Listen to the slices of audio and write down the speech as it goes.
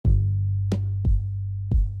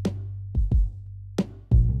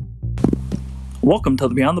Welcome to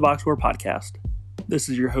the Beyond the Box Score podcast. This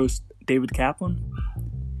is your host, David Kaplan.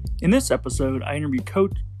 In this episode, I interview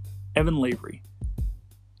Coach Evan Lavery.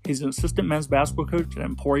 He's an assistant men's basketball coach at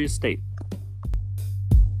Emporia State.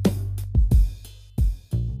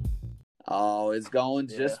 Oh, it's going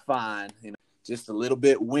just fine. Just a little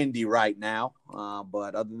bit windy right now,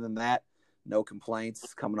 but other than that, no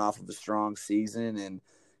complaints. Coming off of a strong season, and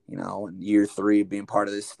in year 3 being part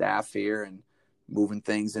of this staff here and moving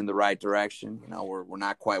things in the right direction. We're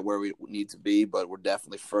not quite where we need to be, but we're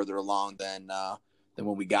definitely further along than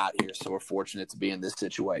when we got here. So we're fortunate to be in this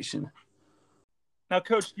situation. Now,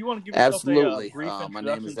 Coach, do you want to give yourself a brief introduction? My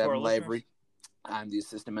name is Evan Lavery. I'm the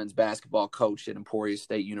assistant men's basketball coach at Emporia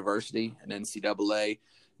State University, an NCAA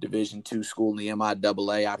Division II school in the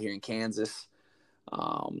MIAA out here in Kansas.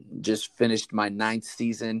 Just finished my 9th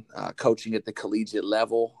season coaching at the collegiate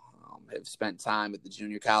level. Have spent time at the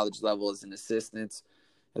junior college level as an assistant,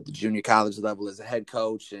 at the junior college level as a head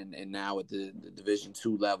coach, and now at the Division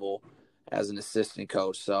II level as an assistant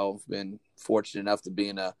coach. So I've been fortunate enough to be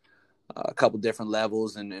in a couple different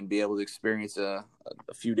levels and be able to experience a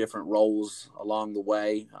few different roles along the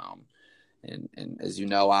way. And as you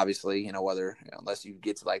know, obviously, whether unless you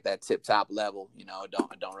get to like that tip top level, it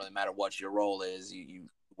don't really matter what your role is. You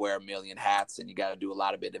wear a million hats, and you got to do a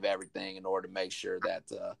lot of bit of everything in order to make sure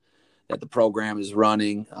that the program is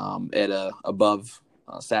running at a above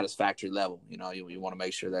satisfactory level. You want to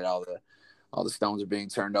make sure that all the stones are being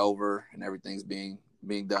turned over and everything's being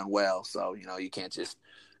done well. So you can't just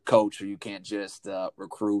coach, or you can't just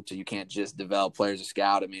recruit, or you can't just develop players or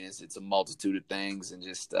scout. I mean, it's a multitude of things, and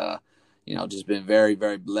just just been very,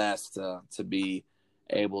 very blessed to be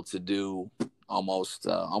able to do almost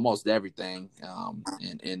everything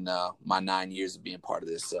in my 9 years of being part of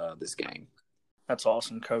this game. That's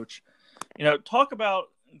awesome, Coach. Talk about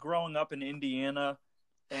growing up in Indiana,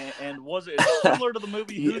 and was it similar to the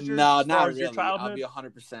movie Hoosiers? No, not really. Your childhood? I'll be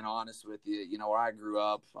 100% honest with you. Where I grew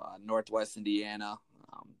up, Northwest Indiana,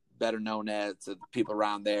 better known as to people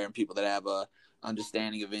around there and people that have a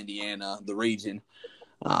understanding of Indiana, the region.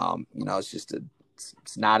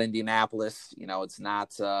 It's not Indianapolis. It's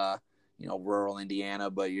not rural Indiana,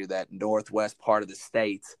 but you're that northwest part of the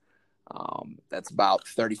state. That's about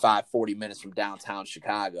 35-40 minutes from downtown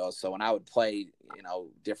Chicago. So when I would play,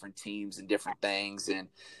 different teams and different things, and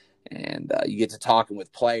you get to talking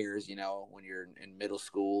with players, when you're in middle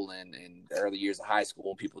school and early years of high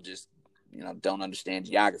school, people just, don't understand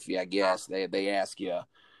geography, I guess. They ask you,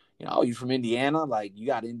 oh, you from Indiana? Like, you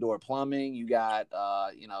got indoor plumbing, you got,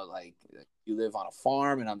 like you live on a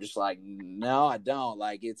farm. And I'm just like, no, I don't.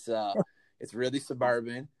 Like, it's really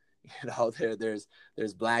suburban.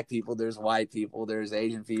 There's black people, there's white people, there's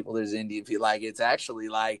Asian people, there's Indian people. Like, it's actually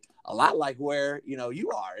like a lot like where, you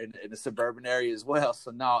are in a suburban area as well.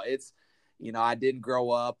 So no, it's, I didn't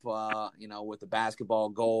grow up, with a basketball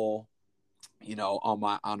goal,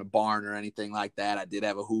 on a barn or anything like that. I did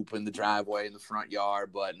have a hoop in the driveway in the front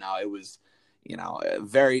yard, but no, it was, a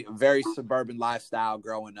very, very suburban lifestyle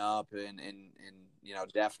growing up, and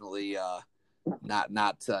definitely, not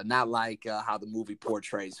like how the movie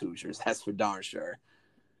portrays Hoosiers. That's for darn sure.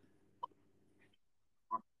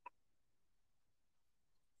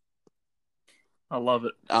 I love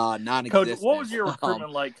it. Non-existent. Coach, what was your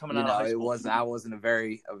recruitment like coming out of high school? I wasn't a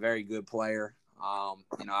very good player. I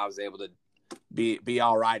was able to be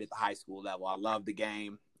all right at the high school level. I loved the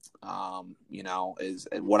game. Is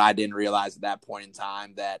what I didn't realize at that point in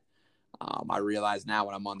time that I realize now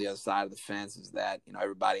when I'm on the other side of the fence is that,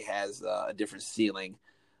 everybody has a different ceiling.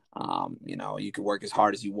 You can work as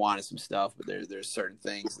hard as you want at some stuff, but there's certain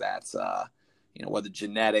things that's, whether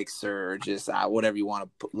genetics or just whatever you want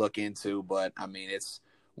to look into. But I mean, it's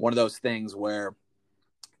one of those things where,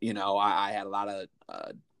 I had a lot of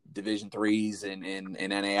Division IIIs and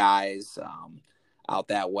NAIs out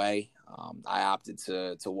that way. I opted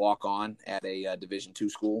to walk on at a Division II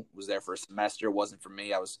school. Was there for a semester. It wasn't for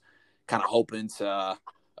me. I was kind of hoping to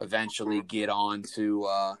eventually get on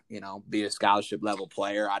to, be a scholarship level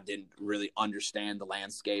player. I didn't really understand the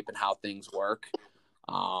landscape and how things work.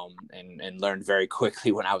 And learned very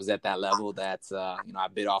quickly when I was at that level that, I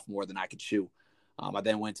bit off more than I could chew. I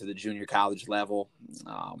then went to the junior college level,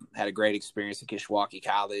 had a great experience at Kishwaukee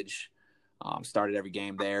College, started every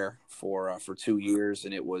game there for 2 years.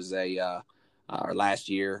 And it was our last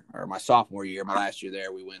year, or my sophomore year, my last year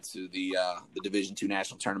there, we went to the Division II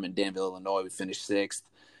national tournament in Danville, Illinois. We finished 6th.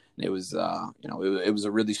 And it was, it was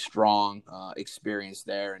a really strong experience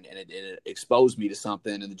there. And it exposed me to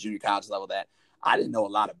something in the junior college level that I didn't know a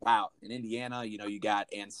lot about. In Indiana, you got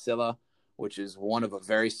Ancilla, which is one of a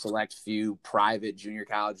very select few private junior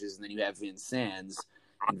colleges. And then you have Vincennes.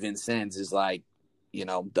 And Vincennes is like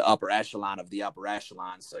the upper echelon of the upper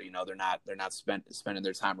echelon. So, they're not spending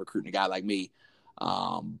their time recruiting a guy like me.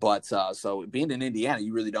 So being in Indiana,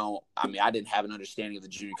 you really don't, I didn't have an understanding of the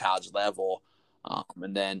junior college level.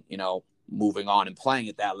 And then, moving on and playing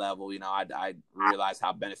at that level, I realized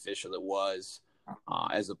how beneficial it was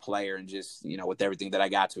as a player, and just, with everything that I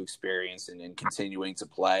got to experience and continuing to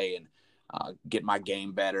play and get my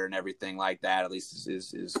game better and everything like that, at least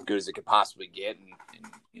as good as it could possibly get. And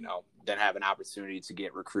then have an opportunity to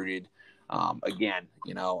get recruited again,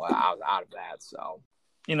 out of that. So,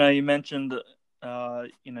 you mentioned,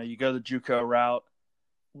 you go the JUCO route.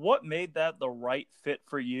 What made that the right fit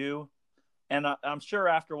for you? And I'm sure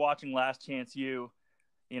after watching Last Chance U,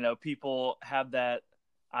 people have that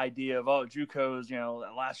idea of, JUCO's,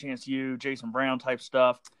 Last Chance U, Jason Brown type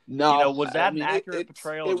stuff. No, was that an accurate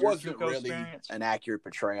portrayal of your JUCO really experience? An accurate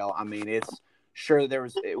portrayal. It's sure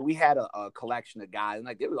we had a collection of guys, and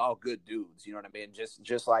like, they were all good dudes. You know what I mean?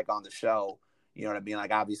 Just like on the show, you know what I mean?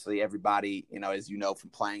 Like, obviously everybody, as from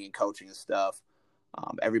playing and coaching and stuff,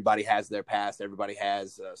 everybody has their past. Everybody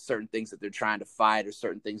has certain things that they're trying to fight, or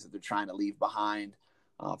certain things that they're trying to leave behind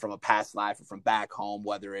from a past life or from back home,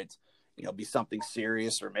 whether it's, be something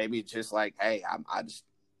serious, or maybe just like, hey, I just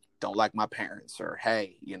don't like my parents, or,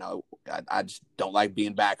 hey, I just don't like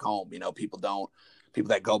being back home. People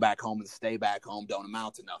that go back home and stay back home don't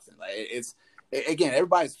amount to nothing. Like, again,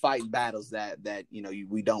 everybody's fighting battles that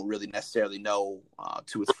we don't really necessarily know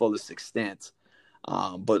to its fullest extent.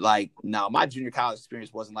 But like, no, my junior college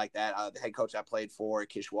experience wasn't like that. The head coach I played for at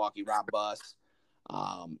Kishwaukee, Rob Buss,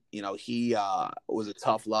 he was a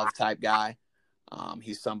tough love type guy.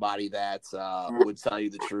 He's somebody that would tell you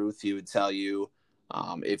the truth. He would tell you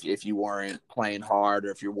if you weren't playing hard,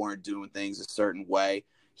 or if you weren't doing things a certain way.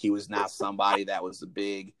 He was not somebody that was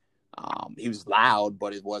he was loud,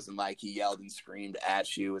 but it wasn't like he yelled and screamed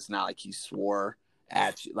at you. It's not like he swore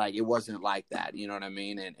at you. Like, it wasn't like that. You know what I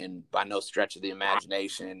mean? And by no stretch of the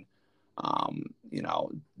imagination,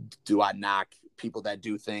 do I knock people that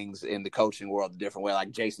do things in the coaching world a different way.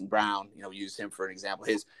 Like Jason Brown, use him for an example.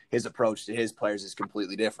 His approach to his players is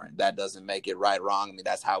completely different. That doesn't make it right or wrong.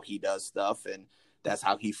 That's how he does stuff, and that's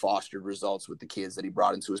how he fostered results with the kids that he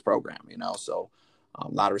brought into his program, So a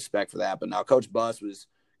lot of respect for that. But now Coach Buss was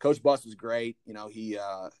great.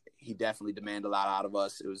 He definitely demanded a lot out of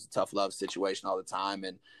us. It was a tough love situation all the time.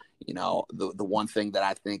 And, the one thing that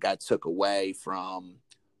I think I took away from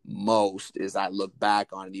most is, I look back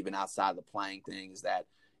on it, even outside the playing thing, is that,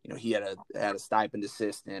 he had a stipend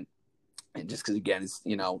assistant. And just because, again, it's,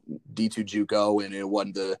 D2 JUCO, and it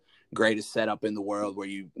wasn't the greatest setup in the world, where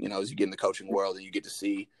as you get in the coaching world and you get to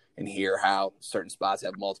see and hear how certain spots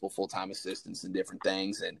have multiple full-time assistants and different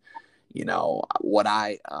things. And, what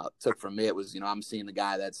I took from it was, I'm seeing the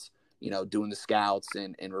guy that's, doing the scouts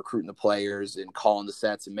and recruiting the players and calling the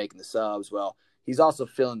sets and making the subs. Well, he's also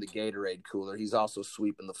filling the Gatorade cooler. He's also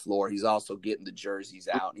sweeping the floor. He's also getting the jerseys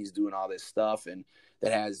out, and he's doing all this stuff. And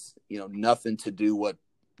that has, nothing to do what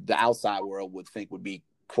the outside world would think would be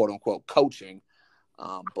quote unquote coaching.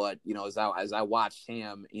 But, as I watched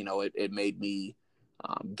him, it made me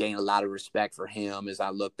gain a lot of respect for him, as I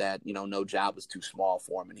looked at, no job was too small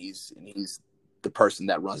for him, and he's the person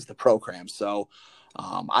that runs the program. So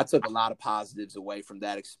I took a lot of positives away from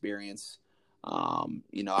that experience.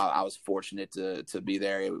 I was fortunate to be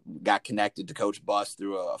there. Got connected to Coach Buss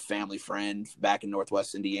through a family friend back in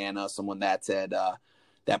Northwest Indiana, someone that had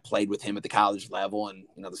that played with him at the college level, and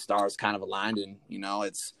the stars kind of aligned. And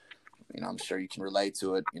it's, I'm sure you can relate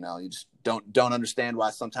to it. You just don't understand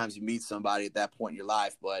why sometimes you meet somebody at that point in your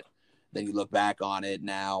life, but then you look back on it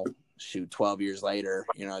now, 12 years later,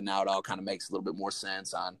 now it all kind of makes a little bit more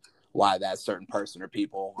sense on why that certain person or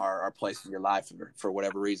people are placed in your life for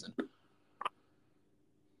whatever reason.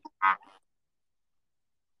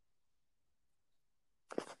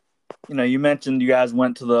 You mentioned you guys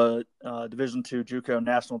went to the Division II JUCO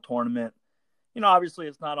national tournament. Obviously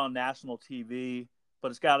it's not on national TV, but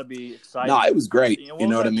it's got to be exciting. No, it was great. You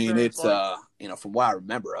know what I mean? It's like? From what I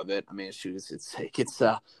remember of it, it gets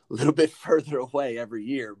a little bit further away every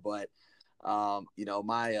year, but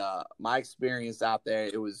my experience out there,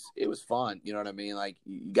 it was fun. You know what I mean? Like,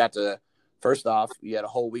 you got to, first off, you had a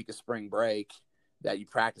whole week of spring break that you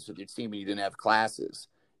practiced with your team, and you didn't have classes.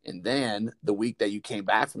 And then the week that you came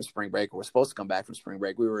back from spring break, or were supposed to come back from spring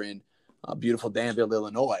break, we were in beautiful Danville,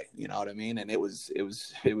 Illinois. You know what I mean? And it was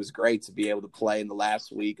great to be able to play in the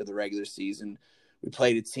last week of the regular season. We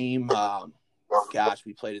played a team.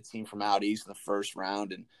 We played a team from out east in the first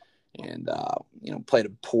round, and played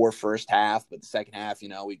a poor first half, but the second half,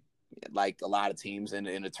 we, like a lot of teams in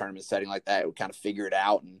a tournament setting like that, we kind of figure it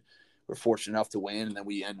out, and were fortunate enough to win. And then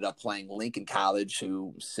we ended up playing Lincoln College,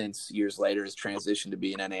 who since years later has transitioned to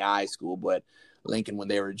be an NAI school. But Lincoln, when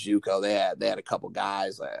they were at JUCO, they had a couple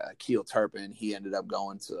guys. Keel Turpin, he ended up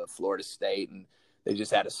going to Florida State, and they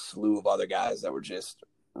just had a slew of other guys that were just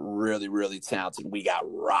really, really talented. We got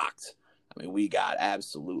rocked. I mean, we got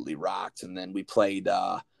absolutely rocked. And then we played,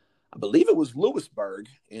 I believe it was Lewisburg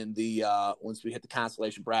in the once we hit the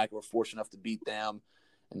consolation bracket. We're fortunate enough to beat them.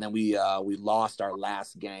 And then we lost our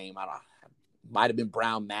last game. I don't know, might have been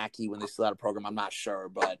Brown Mackey when they still had a program. I'm not sure,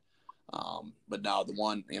 but no, the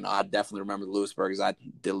one, I definitely remember the Lewisburg, because I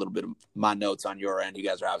did a little bit of my notes on your end. You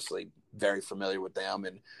guys are obviously very familiar with them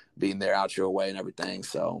and being there out your way and everything.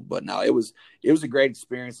 So, but no, it was a great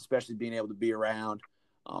experience, especially being able to be around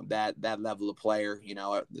that level of player.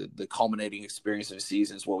 The culminating experience of the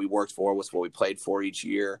season is what we worked for, was what we played for each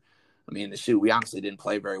year. I mean, we honestly didn't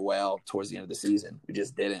play very well towards the end of the season. We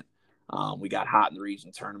just didn't. We got hot in the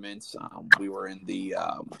region tournaments. We were in the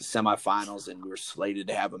semifinals, and we were slated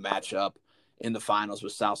to have a matchup in the finals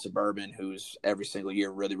with South Suburban, who's every single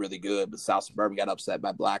year really, really good. But South Suburban got upset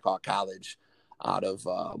by Blackhawk College out of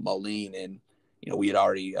Moline, and we had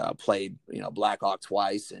already played Blackhawk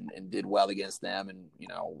twice and did well against them, and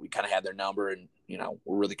we kind of had their number, and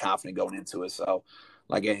we're really confident going into it. So,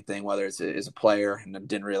 like anything, whether it's a player, and I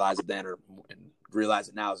didn't realize it then, and realize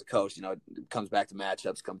it now as a coach, it comes back to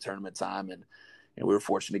matchups come tournament time, and we were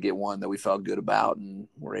fortunate to get one that we felt good about, and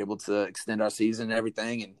we're able to extend our season and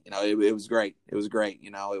everything. And it was great. It was great.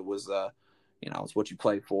 It was it's what you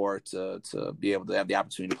play for, to be able to have the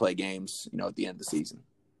opportunity to play games at the end of the season.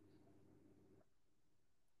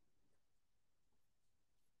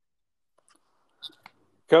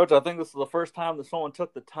 Coach, I think this is the first time that someone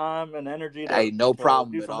took the time and energy to, no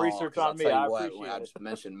problem do at some all. research on me. I appreciate it. I just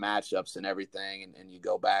mentioned matchups and everything, and you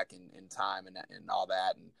go back in time and all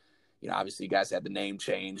that, and obviously you guys had the name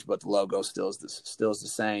change, but the logo still is the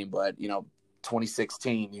same. But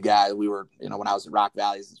 2016, you guys, we were when I was at Rock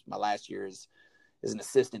Valley, my last year as an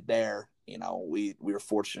assistant there. We were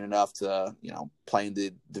fortunate enough to play in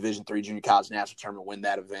the Division III Junior College National Tournament, win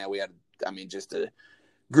that event. We had just a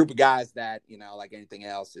group of guys that, like anything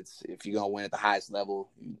else, it's if you're going to win at the highest level,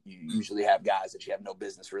 you usually have guys that you have no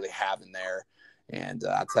business really having there. And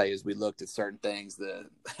I'll tell you, as we looked at certain things, the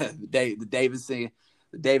Davidson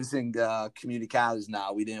Community College,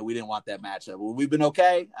 no, we didn't want that matchup. Well, we've been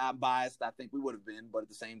okay. I'm biased. I think we would have been, but at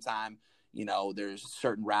the same time, there's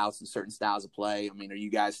certain routes and certain styles of play. I mean, are you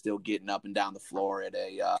guys still getting up and down the floor at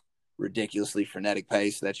a ridiculously frenetic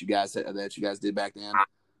pace that you guys did back then?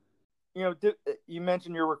 You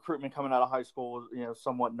mentioned your recruitment coming out of high school was,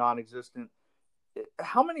 somewhat non-existent.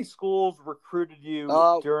 How many schools recruited you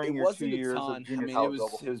during your 2 years of junior college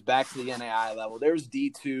level? It was back to the NAI level. There was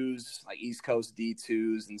D2s, like East Coast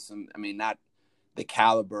D2s, and some, not the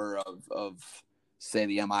caliber of say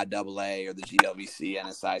the MIAA or the GWC,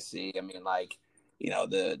 NSIC.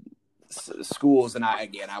 The schools, and I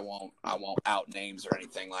won't out names or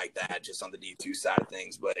anything like that, just on the D2 side of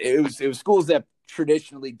things, but it was schools that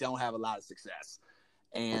traditionally don't have a lot of success,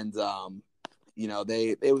 and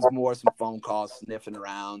it was more some phone calls, sniffing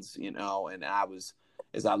arounds, and I was,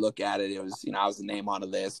 as I look at it, I was the name on a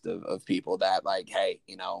list of people that, like, hey,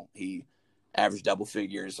 he averaged double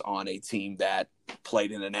figures on a team that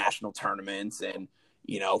played in the national tournaments, and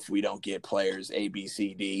if we don't get players A, B,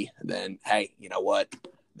 C, D, then hey, you know what?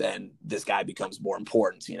 Then this guy becomes more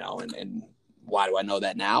important, and why do I know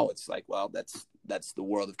that now? It's like, well, that's the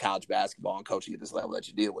world of college basketball and coaching at this level that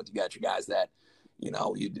you deal with. You got your guys that,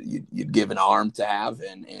 you'd give an arm to have,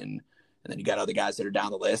 and then you got other guys that are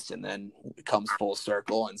down the list, and then it comes full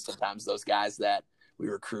circle. And sometimes those guys that we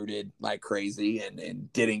recruited like crazy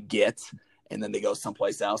and didn't get, and then they go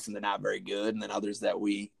someplace else and they're not very good. And then others that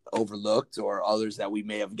we overlooked, or others that we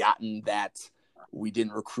may have gotten that we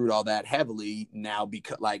didn't recruit all that heavily now,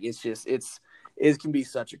 because it can be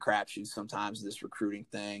such a crapshoot sometimes, this recruiting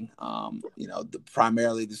thing.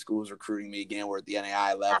 Primarily the schools recruiting me, again, we're at the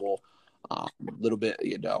NAI level, a little bit,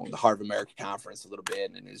 the Heart of America Conference a little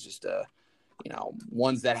bit. And it's just,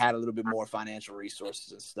 ones that had a little bit more financial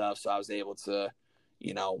resources and stuff. So I was able to,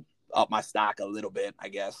 up my stock a little bit, I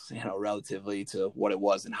guess, relatively to what it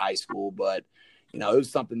was in high school. But, it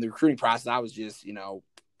was something, the recruiting process, I was just,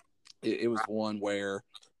 it was one where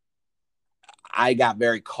I got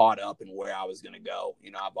very caught up in where I was going to go.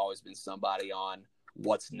 I've always been somebody on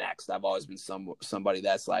what's next. I've always been somebody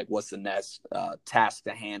that's like, what's the next task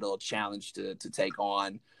to handle, challenge to take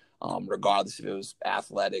on, regardless if it was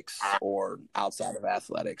athletics or outside of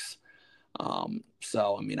athletics.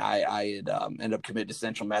 So, I had ended up committed to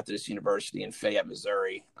Central Methodist University in Fayette,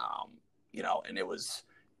 Missouri, and it was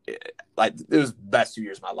like it was the best 2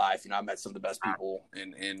 years of my life. I met some of the best people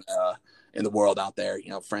in the world out there.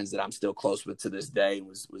 Friends that I'm still close with to this day.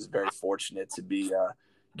 Was very fortunate to be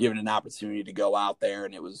given an opportunity to go out there,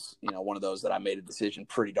 and it was one of those that I made a decision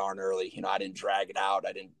pretty darn early. I didn't drag it out.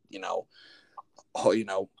 I didn't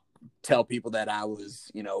tell people that I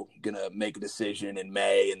was gonna make a decision in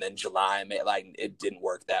May and then July. May, like it didn't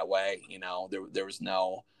work that way. There was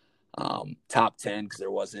no top 10 because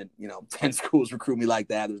there wasn't 10 schools recruit me like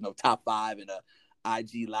that. There's no top 5 in a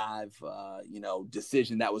IG live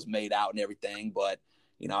decision that was made out and everything. But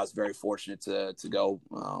I was very fortunate to go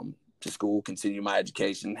to school, continue my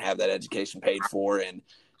education, have that education paid for, and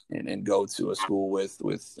go to a school with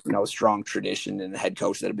a strong tradition and a head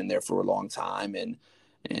coach that had been there for a long time, and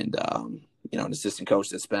an assistant coach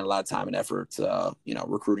that spent a lot of time and effort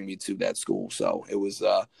recruiting me to that school. So it was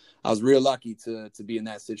I was real lucky to be in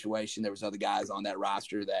that situation. There was other guys on that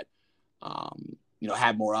roster that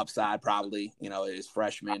had more upside, probably as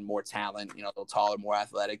freshmen, more talent, a little taller, more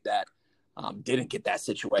athletic, that didn't get that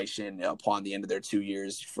situation upon the end of their 2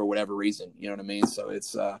 years for whatever reason. You know what I mean? So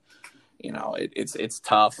it's it's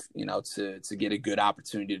tough to get a good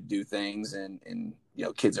opportunity to do things, and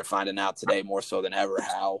kids are finding out today more so than ever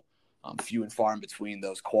how few and far in between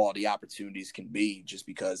those quality opportunities can be, just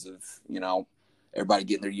because of everybody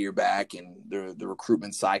getting their year back and the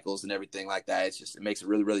recruitment cycles and everything like that. It makes it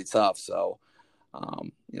really, really tough. So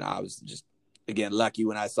I was just, again, lucky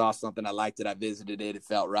when I saw something, I liked it, I visited it, it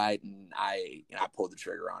felt right, and I pulled the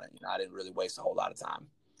trigger on it. I didn't really waste a whole lot of time.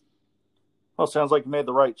 Well, it sounds like you made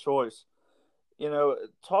the right choice.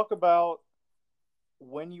 Talk about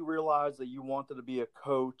when you realized that you wanted to be a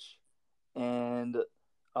coach, and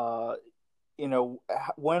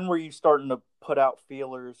when were you starting to put out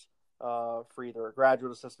feelers for either a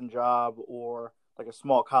graduate assistant job or like a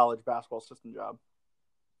small college basketball assistant job?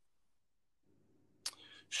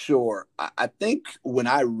 Sure. I think when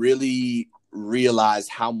I really realized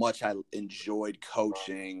how much I enjoyed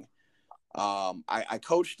coaching, I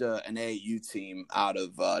coached an AAU team out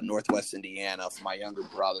of Northwest Indiana for my younger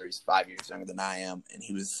brother. He's 5 years younger than I am, and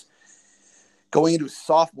he was going into his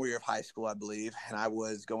sophomore year of high school, I believe, and I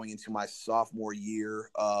was going into my sophomore year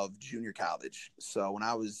of junior college. So when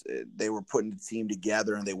they were putting the team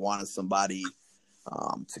together and they wanted somebody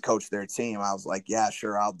to coach their team, I was like, yeah,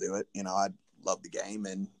 sure, I'll do it. I love the game,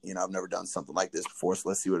 and I've never done something like this before, so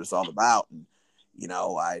let's see what it's all about. And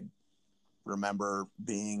I remember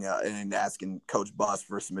being and asking Coach Buss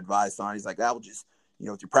for some advice on it. He's like, "That will just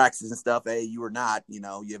with your practices and stuff. Hey, you are not you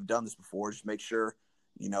have done this before. Just make sure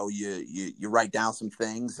you write down some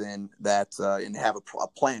things and that and have a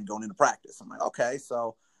plan going into practice." I'm like, okay.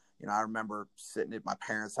 So I remember sitting at my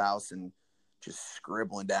parents' house and just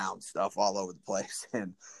scribbling down stuff all over the place,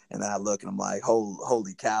 and then I look and I'm like,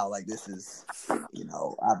 holy cow, like this is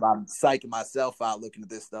I'm psyching myself out looking at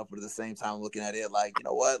this stuff, but at the same time I'm looking at it like,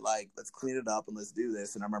 what, like let's clean it up and let's do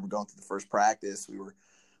this. And I remember going through the first practice. We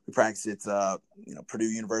practiced at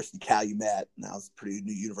Purdue University Calumet, and I was Purdue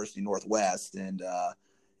University Northwest, and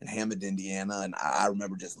in Hammond, Indiana, and I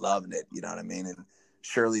remember just loving it. You know what I mean? And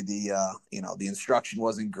surely the instruction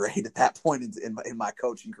wasn't great at that point in my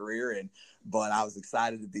coaching career, but I was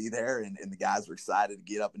excited to be there, and the guys were excited to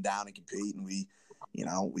get up and down and compete, and we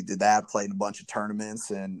did that, played in a bunch of tournaments,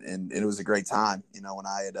 and it was a great time. When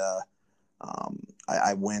I had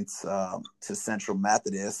I went to Central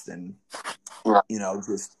Methodist, and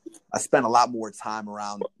I spent a lot more time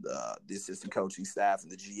around the assistant coaching staff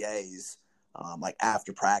and the GAs, like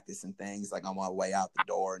after practice and things, like on my way out the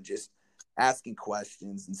door, and just asking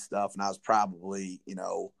questions and stuff. And I was probably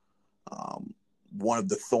one of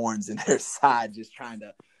the thorns in their side, just trying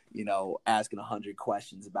to asking 100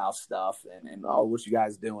 questions about stuff, and oh, what you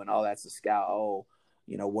guys doing? Oh, that's a scout. Oh,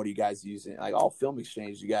 what are you guys using? Like, all film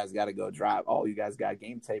exchange, you guys got to go drive. Oh, you guys got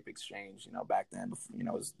game tape exchange, back then,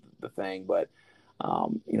 was the thing. But,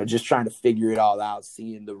 just trying to figure it all out,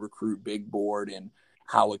 seeing the recruit big board and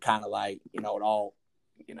how it kind of like, it all,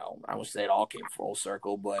 I would say it all came full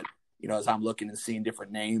circle. But, as I'm looking and seeing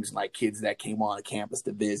different names, and like kids that came on campus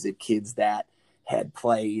to visit, kids that had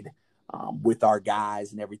played with our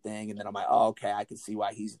guys and everything. And then I'm like, oh, okay, I can see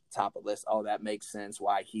why he's at the top of the list. Oh, that makes sense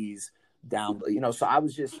why he's down, so I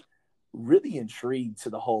was just really intrigued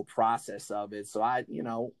to the whole process of it. So I,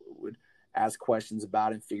 would ask questions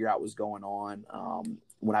about it and figure out what's going on.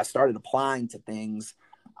 When I started applying to things,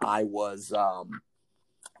 I was, I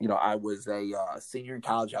was a senior in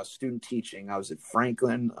college. I was student teaching. I was at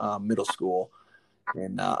Franklin Middle School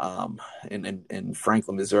in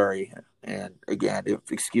Franklin, Missouri. And again,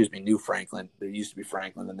 New Franklin. There used to be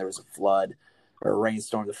Franklin, then there was a flood. or a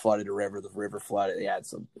rainstorm that flooded the river flooded. Yeah,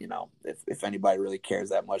 it's if anybody really cares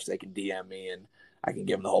that much, they can DM me and I can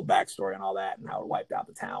give them the whole backstory and all that and how it wiped out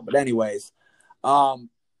the town. But anyways,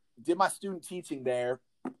 did my student teaching there,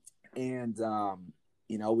 and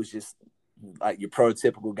it was just like your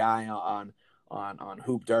prototypical guy on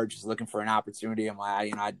Hoop Dirt, just looking for an opportunity. I'm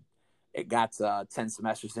like, it got 10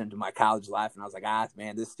 semesters into my college life, and I was like,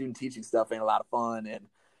 man, this student teaching stuff ain't a lot of fun, and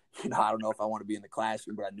I don't know if I want to be in the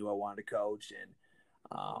classroom, but I knew I wanted to coach.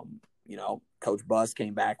 And Coach Buzz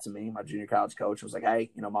came back to me, my junior college coach, was like,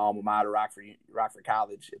 hey, my alma mater, Rockford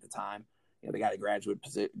College at the time, they got a graduate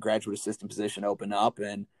assistant position open up,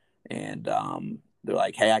 and they're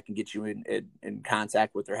like, hey, I can get you in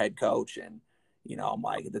contact with their head coach. And I'm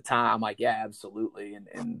like, at the time, I'm like, yeah, absolutely.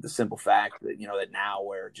 And the simple fact that that now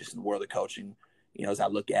we're just in the world of coaching, as I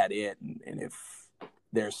look at it, and if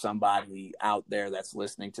there's somebody out there that's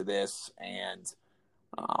listening to this and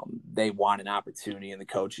they want an opportunity in the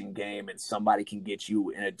coaching game, and somebody can get you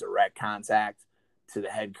in a direct contact to the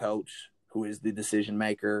head coach, who is the decision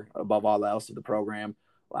maker above all else of the program,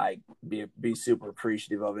 like be super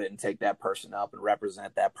appreciative of it and take that person up and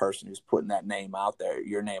represent that person who's putting that name out there,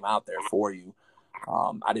 your name out there for you.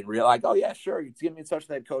 I didn't realize, oh yeah, sure, you get me in touch with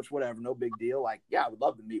that coach, whatever, no big deal. Like, yeah, I would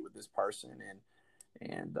love to meet with this person.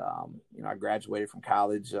 And I graduated from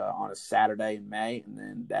college on a Saturday in May, and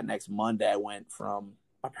then that next Monday I went from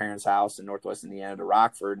my parents' house in Northwest Indiana to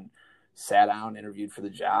Rockford and sat down, interviewed for the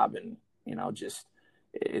job, and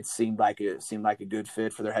it seemed like a good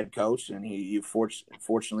fit for their head coach, and he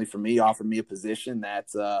fortunately for me offered me a position that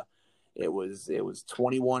it was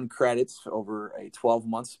 21 credits over a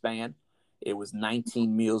 12-month span. It was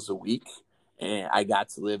 19 meals a week, and I got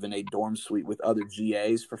to live in a dorm suite with other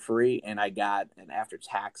GAs for free, and after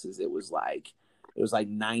taxes it was like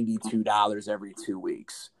 $92 every 2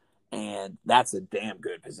 weeks. And that's a damn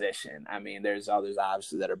good position. I mean, there's others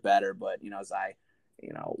obviously that are better, but as I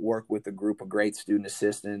work with a group of great student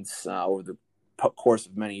assistants over the course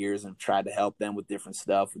of many years and tried to help them with different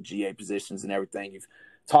stuff with GA positions and everything. You've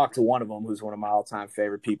talked to one of them who's one of my all-time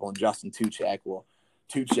favorite people, and Justin Tuchek. Well,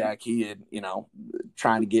 Tuchek, he had,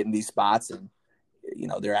 trying to get in these spots, and,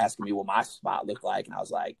 they're asking me what my spot looked like. And I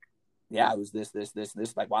was like, yeah, it was this.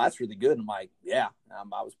 Like, wow, that's really good. And I'm like, yeah,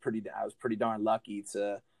 I was pretty darn lucky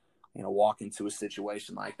to, walk into a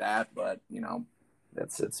situation like that. But,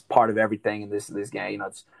 it's part of everything in this game.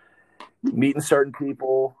 It's meeting certain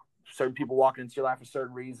people walking into your life for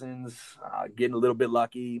certain reasons, getting a little bit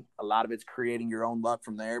lucky. A lot of it's creating your own luck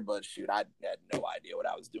from there. But shoot, I had no idea what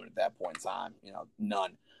I was doing at that point in time.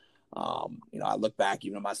 None. I look back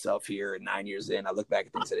even at myself here at 9 years in. I look back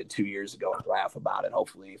at things I did 2 years ago and laugh about it.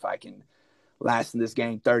 Hopefully, if I can last in this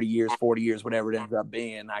game 30 years, 40 years, whatever it ends up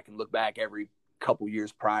being, I can look back every couple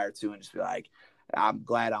years prior to and just be like, I'm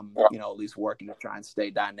glad I'm, at least working to try and stay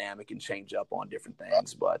dynamic and change up on different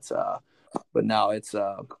things. But no, it's,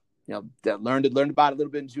 learned about it a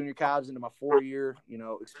little bit in junior college into my 4-year,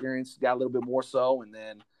 experience, got a little bit more so. And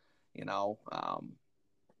then,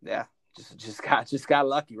 just got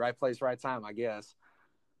lucky, right place, right time, I guess.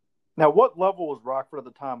 Now, what level was Rockford at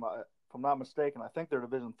the time? If I'm not mistaken, I think they're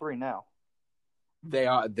Division III now.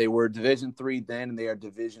 They were Division III then, and they are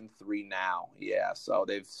Division III now. Yeah, so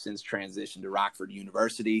they've since transitioned to Rockford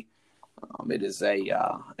University. It is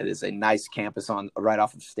a nice campus right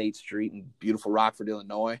off of State Street in beautiful Rockford,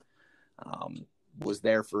 Illinois. Was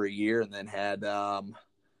there for a year, and then had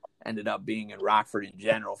ended up being in Rockford in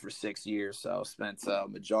general for 6 years. So spent a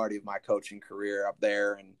majority of my coaching career up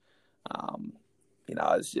there, and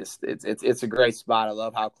it's a great spot. I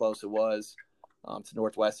love how close it was to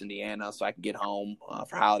Northwest Indiana, so I can get home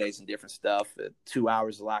for holidays and different stuff. 2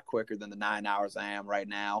 hours is a lot quicker than the 9 hours I am right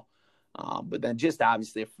now. But then just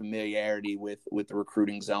obviously a familiarity with the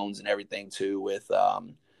recruiting zones and everything too, with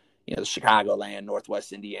the Chicagoland,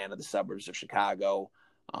 Northwest Indiana, the suburbs of Chicago,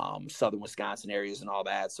 southern Wisconsin areas and all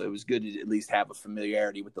that. So it was good to at least have a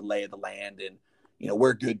familiarity with the lay of the land and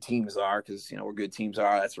where good teams are, because where good teams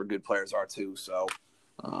are, that's where good players are too. So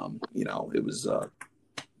it was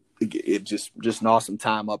it just an awesome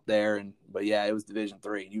time up there. But yeah, it was Division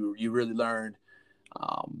III. You really learned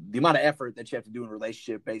the amount of effort that you have to do in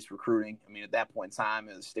relationship-based recruiting. I mean, at that point in time,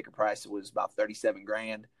 the sticker price was about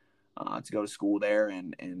 $37,000 to go to school there,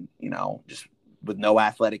 and just with no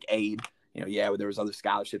athletic aid. There was other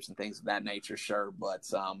scholarships and things of that nature, sure, but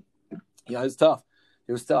it was tough.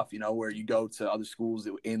 It was tough, where you go to other schools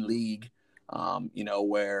in league,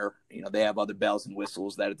 where they have other bells and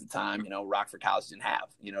whistles that at the time, Rockford College didn't have.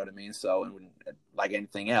 You know what I mean? So, and like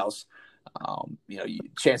anything else,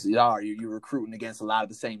 chances are you're recruiting against a lot of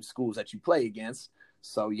the same schools that you play against.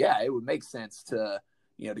 So yeah, it would make sense to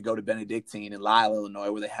to go to Benedictine in Lisle,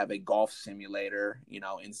 Illinois, where they have a golf simulator,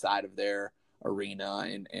 inside of their arena,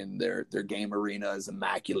 and their game arena is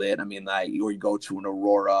immaculate. I mean, like, or you go to an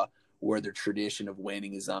Aurora where their tradition of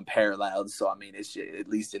winning is unparalleled. So, I mean, it's at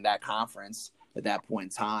least in that conference at that point in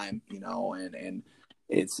time, and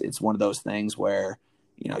it's one of those things where,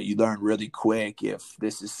 you learn really quick if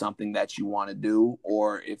this is something that you want to do,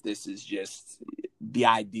 or if this is just the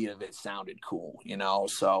idea of it sounded cool,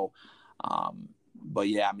 So, but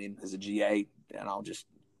yeah, I mean, as a GA, I'll just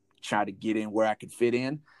try to get in where I could fit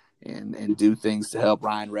in and do things to help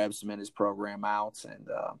Ryan Rebsman, his program out. And,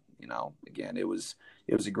 again, it was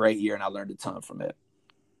a great year, and I learned a ton from it.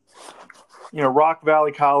 Rock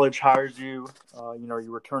Valley College hires you,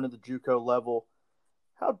 you return to the JUCO level.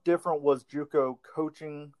 How different was JUCO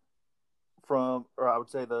coaching or I would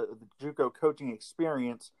say the JUCO coaching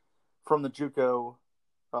experience from the JUCO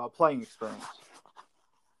playing experience?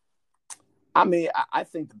 I mean, I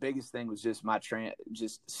think the biggest thing was just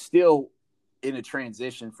just still in a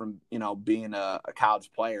transition from, being a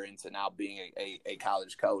college player into now being a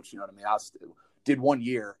college coach. You know what I mean? I did 1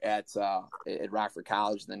 year at Rockford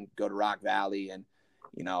College, then go to Rock Valley, and,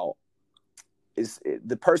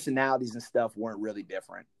 the personalities and stuff weren't really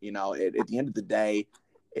different. At the end of the day,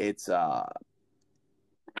 it's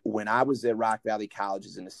when I was at Rock Valley College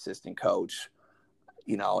as an assistant coach,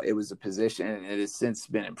 it was a position, and it has since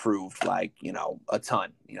been improved, like, a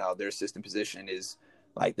ton. Their assistant position is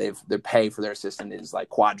like their pay for their assistant is like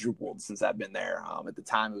quadrupled since I've been there. At the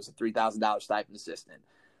time, it was a $3,000 stipend assistant.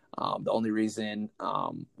 The only reason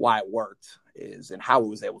why it worked and how it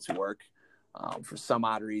was able to work, for some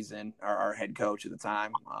odd reason, our head coach at the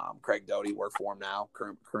time, Craig Doty, worked for him now,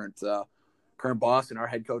 current boss and our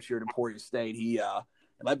head coach here at Emporia State. He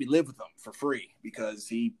let me live with him for free because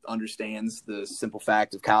he understands the simple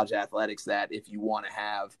fact of college athletics, that if you want to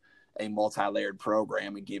have a multi-layered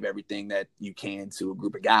program and give everything that you can to a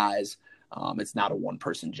group of guys, it's not a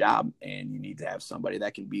one-person job, and you need to have somebody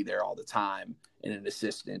that can be there all the time in an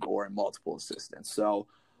assistant or in multiple assistants. So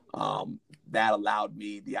that allowed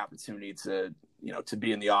me the opportunity to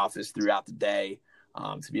be in the office throughout the day,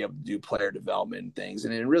 to be able to do player development and things.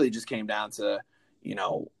 And it really just came down to,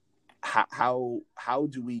 how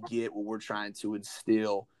do we get what we're trying to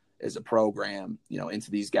instill as a program,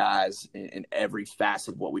 into these guys in every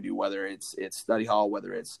facet of what we do, whether it's study hall,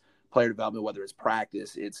 whether it's player development, whether it's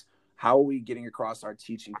practice. It's how are we getting across our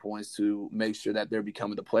teaching points to make sure that they're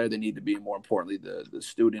becoming the player they need to be, and more importantly, the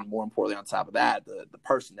student, more importantly, on top of that, the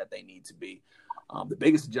person that they need to be. The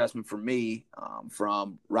biggest adjustment for me,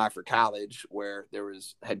 from Rockford College, where there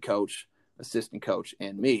was head coach, assistant coach,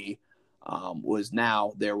 and me, was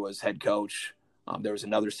now there was head coach. There was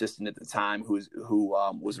another assistant at the time who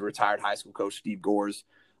was a retired high school coach, Steve Gores,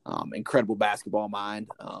 incredible basketball mind.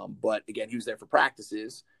 But again, he was there for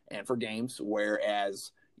practices and for games,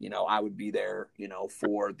 whereas, I would be there,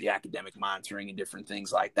 for the academic monitoring and different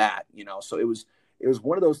things like that, So it was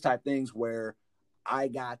one of those type things where I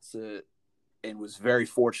got to, and was very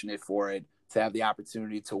fortunate for it, to have the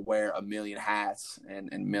opportunity to wear a million hats, and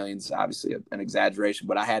millions, obviously an exaggeration,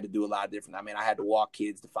 but I had to do a lot of different. I mean, I had to walk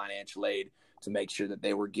kids to financial aid to make sure that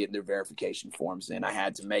they were getting their verification forms in. I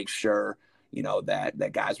had to make sure, that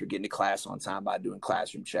guys were getting to class on time by doing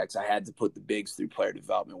classroom checks. I had to put the bigs through player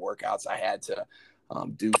development workouts. I had to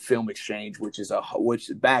do film exchange, which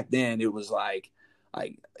back then it was like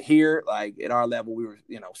here, like at our level, we were,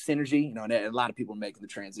 synergy, and a lot of people are making the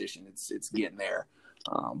transition. It's getting there.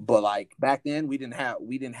 But like back then we didn't have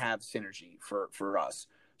synergy for us.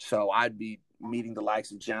 So I'd be meeting the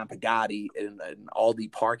likes of John Pagatti in all the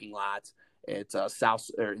parking lots at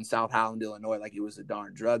in South Holland, Illinois, like it was a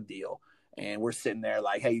darn drug deal. And we're sitting there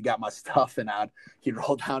like, hey, you got my stuff? And he'd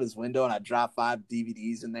roll down his window, and I'd drop 5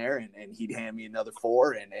 DVDs in there, and he'd hand me another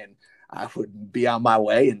 4, and I would be on my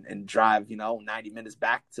way and drive, 90 minutes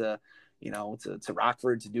back to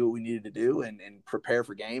Rockford to do what we needed to do and prepare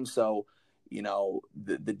for games. So,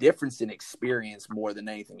 the difference in experience more than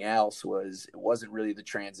anything else it wasn't really the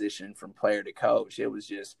transition from player to coach. It was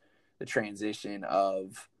just the transition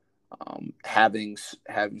of having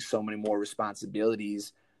so many more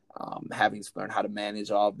responsibilities, having to learn how to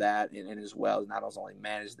manage all of that, and as well, not only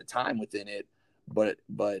manage the time within it, but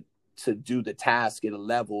to do the task at a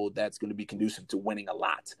level that's going to be conducive to winning a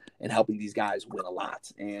lot and helping these guys win a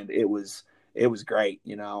lot. And it was great,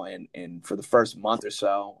 and for the first month or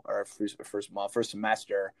so, or first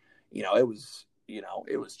semester, it was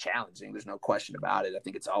challenging. There's no question about it. I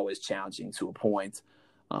think it's always challenging to a point.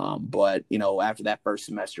 But after that first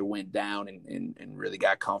semester went down and really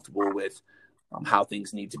got comfortable with how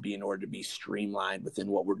things need to be in order to be streamlined within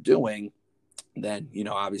what we're doing, then,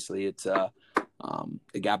 obviously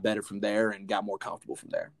it got better from there and got more comfortable from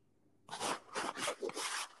there.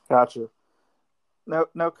 Gotcha.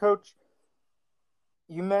 Now, Coach,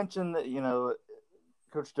 you mentioned that,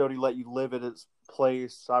 Coach Doty let you live at his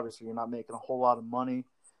place. Obviously, you're not making a whole lot of money.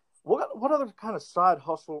 What other kind of side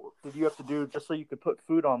hustle did you have to do just so you could put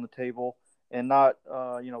food on the table and not,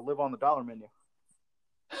 live on the dollar menu?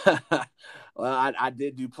 Well, I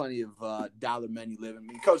did do plenty of dollar menu living. I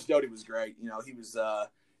mean, Coach Doty was great. He was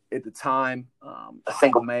at the time a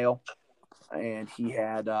single male, and he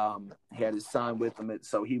had his son with him.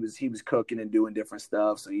 So he was cooking and doing different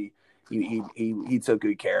stuff. So he took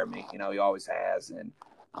good care of me. He always has. And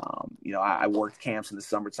I worked camps in the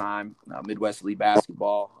summertime, Midwest Elite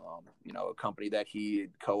Basketball. A company that he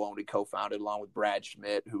had co-owned and co-founded along with Brad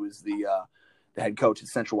Schmidt, who was the head coach at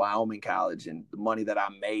Central Wyoming College. And the money that I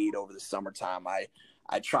made over the summertime, I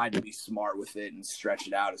tried to be smart with it and stretch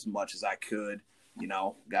it out as much as I could.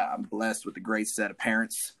 I'm blessed with a great set of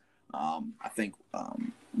parents. I think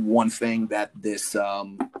one thing that this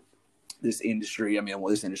industry,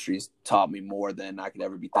 this industry has taught me more than I could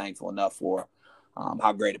ever be thankful enough for.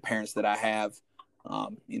 How great of parents that I have.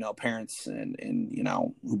 Parents and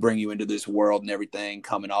who bring you into this world and everything,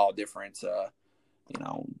 come in all different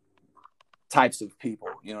types of people.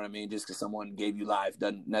 You know what I mean? Just because someone gave you life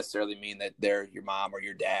doesn't necessarily mean that they're your mom or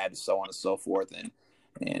your dad, so on and so forth. And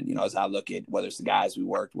as I look at whether it's the guys we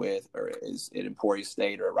worked with or is at Emporia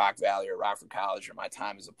State or at Rock Valley or Rockford College or my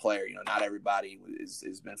time as a player, not everybody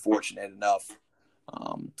has been fortunate enough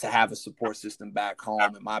to have a support system back home.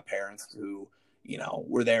 And my parents who,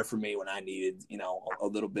 were there for me when I needed, a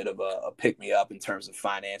little bit of a pick me up in terms of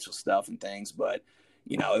financial stuff and things. But,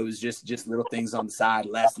 it was just little things on the side,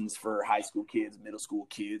 lessons for high school kids, middle school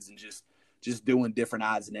kids, and just doing different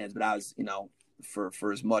odds and ends. But I was,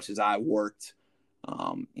 for as much as I worked,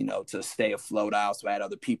 to stay afloat, I also had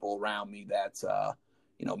other people around me that,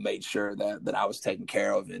 made sure that I was taken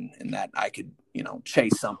care of and that I could,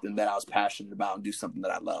 chase something that I was passionate about and do something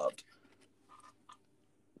that I loved.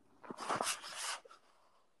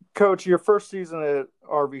 Coach, your first season at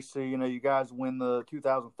RVC, you guys win the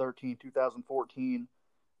 2013-2014,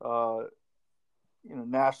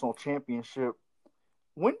 national championship.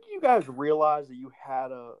 When did you guys realize that you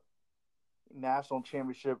had a national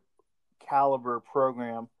championship caliber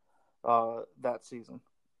program that season?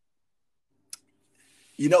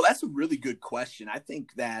 That's a really good question. I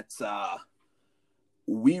think that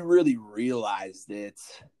we really realized it,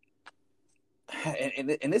 and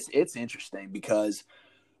it's interesting because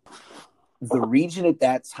the region at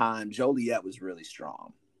that time, Joliet was really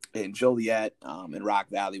strong. And Joliet and Rock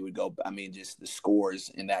Valley would go, just the scores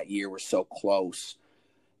in that year were so close.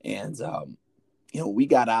 And, we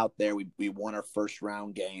got out there. We won our first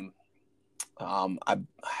round game.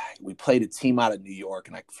 We played a team out of New York,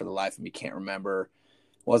 and for the life of me can't remember.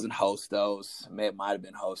 It wasn't Hostos. It might have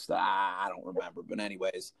been Hostos. I don't remember. But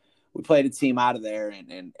anyways, we played a team out of there,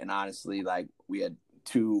 and honestly, we had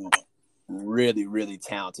two really, really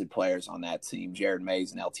talented players on that team, Jared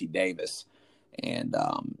Mays and LT Davis. And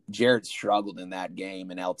Jared struggled in that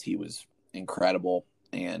game, and LT was incredible.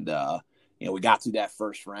 And, we got through that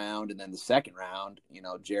first round, and then the second round,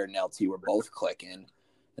 Jared and LT were both clicking.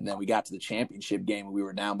 And then we got to the championship game, and we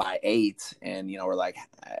were down by 8. And, we're like,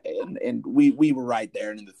 and we were right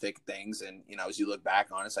there and in the thick of things. And, as you look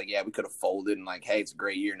back on it, it's like, yeah, we could have folded and hey, it's a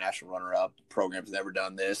great year, national runner-up, program's never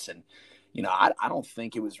done this. And, I don't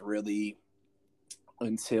think it was really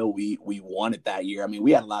until we won it that year.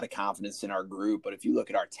 We had a lot of confidence in our group, but if you look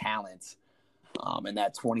at our talent in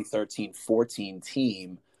that 2013-14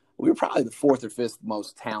 team, we were probably the 4th or 5th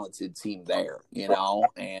most talented team there,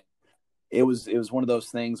 and it was one of those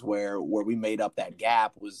things where we made up that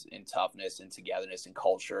gap was in toughness and togetherness and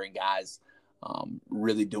culture and guys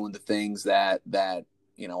really doing the things that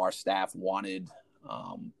our staff wanted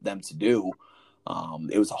them to do.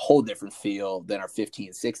 It was a whole different feel than our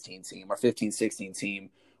 15-16 team. Our 15-16 team,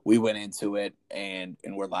 we went into it and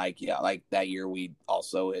we're that year we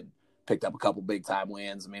also had picked up a couple big time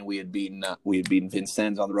wins. We had beaten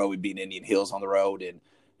Vincennes on the road, we'd beaten Indian Hills on the road, and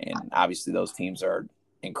obviously those teams are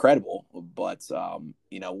incredible. But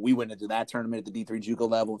we went into that tournament at the D3 JUCO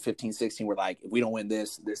level in 15-16. We're like, if we don't win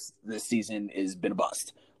this season has been a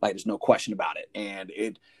bust. There's no question about it. And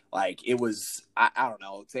it was, I don't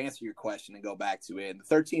know, to answer your question and go back to it. In the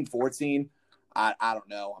 13-14, I don't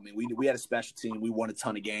know. We had a special team. We won a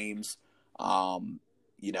ton of games. I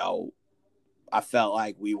felt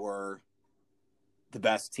like we were the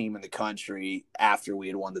best team in the country after we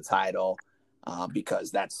had won the title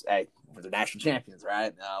because we're the national champions,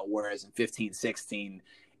 right? Whereas in 15-16,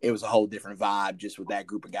 it was a whole different vibe just with that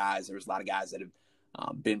group of guys. There was a lot of guys that have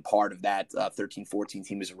been part of that 13-14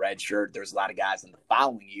 team as a red shirt. There's a lot of guys in the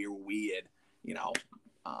following year where we had,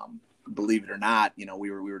 believe it or not, we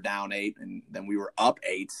were down 8 and then we were up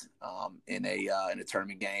 8 in a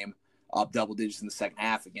tournament game, up double digits in the second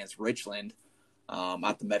half against Richland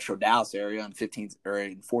at the Metro Dallas area in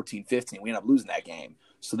 14-15. We ended up losing that game.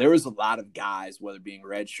 So there was a lot of guys, whether being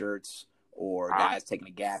red shirts or guys taking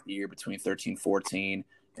a gap year between 13-14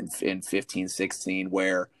 and 15-16,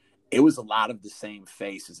 where it was a lot of the same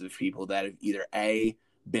faces of people that have either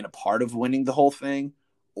been a part of winning the whole thing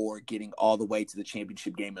or getting all the way to the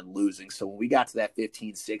championship game and losing. So when we got to that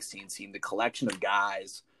 15-16 team, the collection of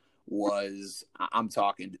guys was, I'm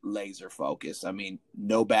talking laser focus. I mean,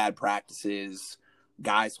 no bad practices,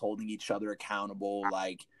 guys holding each other accountable.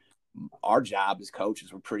 Like, our job as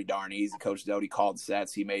coaches were pretty darn easy. Coach Doty called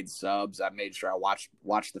sets. He made subs. I made sure I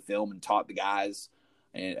watched the film and taught the guys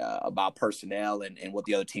about personnel and what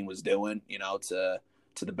the other team was doing, to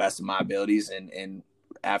the best of my abilities. And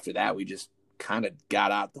after that, we just kind of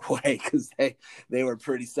got out the way because they were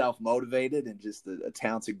pretty self-motivated and just a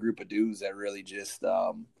talented group of dudes that really just,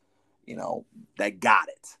 that got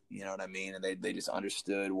it, you know what I mean? And they just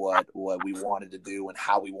understood what we wanted to do and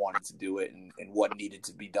how we wanted to do it and what needed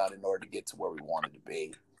to be done in order to get to where we wanted to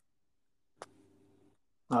be.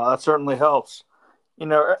 That certainly helps.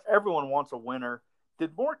 Everyone wants a winner.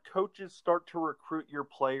 Did more coaches start to recruit your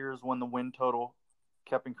players when the win total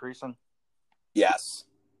kept increasing? Yes.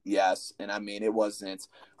 And I mean, it wasn't,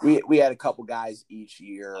 we had a couple guys each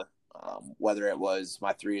year, whether it was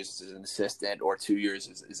my 3 years as an assistant or 2 years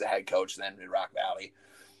as a head coach then in Rock Valley.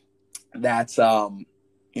 That's,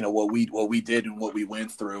 what we did and what we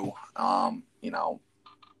went through,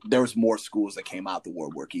 there was more schools that came out the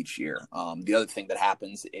woodwork each year. The other thing that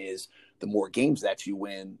happens is the more games that you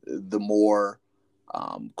win, the more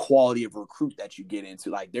quality of recruit that you get into.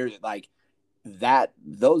 Like, there's like that,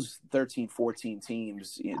 those 13-14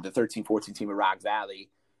 teams, the 13-14 team of Rock Valley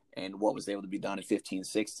and what was able to be done in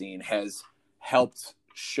 15-16 has helped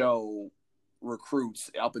show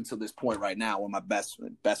recruits up until this point right now. One of my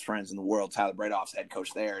best friends in the world, Tyler Bradoff's head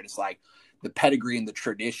coach there. And it's like the pedigree and the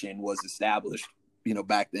tradition was established,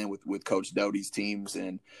 back then with Coach Doty's teams.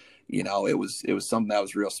 And, it was something that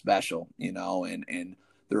was real special, and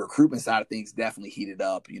the recruitment side of things definitely heated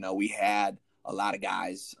up. We had a lot of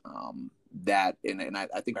guys that, and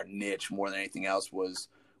I think our niche more than anything else was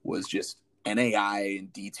just NAI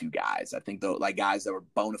and D2 guys. I think though, like guys that were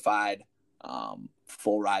bona fide,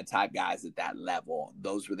 full ride type guys at that level.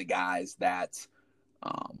 Those were the guys that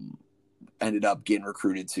ended up getting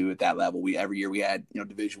recruited to at that level. Every year we had,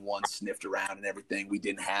 Division I sniffed around and everything. We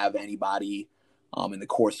didn't have anybody in the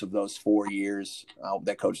course of those 4 years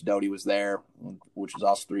that Coach Doty was there, which was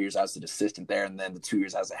also 3 years I was an assistant there, and then the 2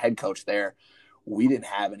 years I was a head coach there. We didn't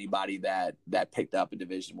have anybody that picked up a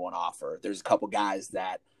Division I offer. There's a couple guys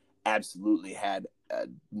that absolutely had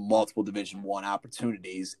multiple Division I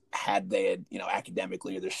opportunities had they had,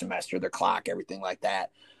 academically or their semester, their clock, everything like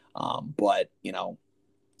that. But,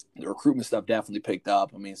 the recruitment stuff definitely picked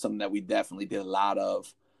up. I mean, something that we definitely did a lot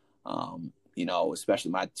of,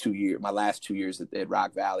 especially my last 2 years at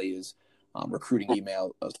Rock Valley is recruiting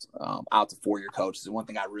email out to four-year coaches. And one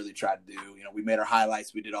thing I really tried to do, we made our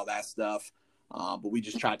highlights, we did all that stuff, but we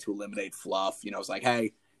just tried to eliminate fluff. It's like,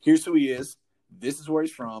 hey, here's who he is. This is where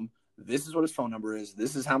he's from. This is what his phone number is.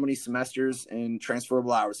 This is how many semesters and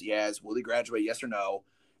transferable hours he has. Will he graduate? Yes or no?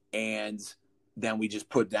 And then we just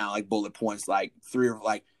put down like bullet points, like 3 or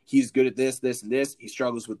like, he's good at this, this, and this. He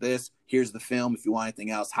struggles with this. Here's the film. If you want anything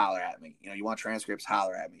else, holler at me. You want transcripts,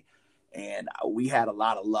 holler at me. And we had a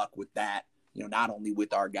lot of luck with that, not only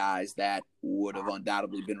with our guys that would have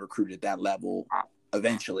undoubtedly been recruited at that level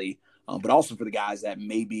eventually, but also for the guys that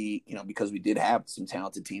maybe, because we did have some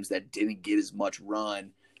talented teams that didn't get as much run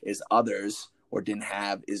as others or didn't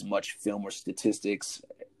have as much film or statistics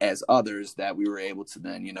as others, that we were able to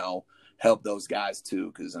then, help those guys too.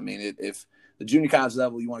 Because, I mean, if the junior college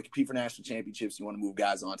level, you want to compete for national championships, you want to move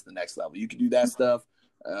guys on to the next level. You can do that stuff.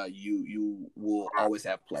 You will always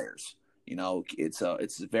have players.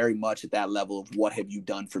 It's very much at that level of what have you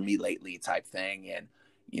done for me lately type thing. And,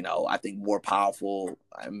 I think more powerful,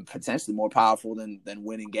 potentially more powerful than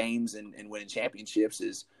winning games and winning championships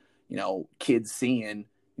is, kids seeing,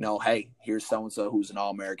 hey, here's so-and-so who's an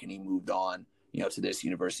All-American. He moved on, to this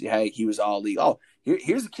university. Hey, he was all league. Oh,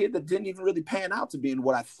 here's a kid that didn't even really pan out to being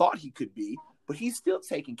what I thought he could be, but he's still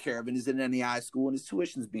taken care of and is in an NEI school and his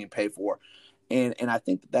tuition is being paid for. And I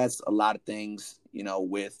think that's a lot of things,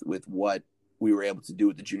 with what we were able to do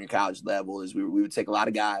at the junior college level is we would take a lot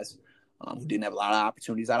of guys who didn't have a lot of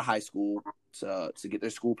opportunities out of high school to get their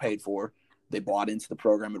school paid for. they bought into the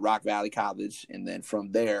program at Rock Valley College, and then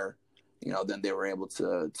from there, then they were able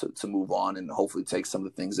to move on and hopefully take some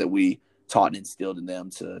of the things that we taught and instilled in them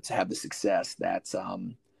to have the success that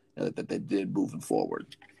they did moving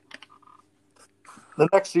forward. The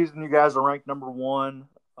next season, you guys are ranked number one,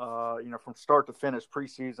 from start to finish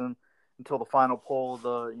preseason until the final poll of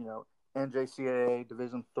the, NJCAA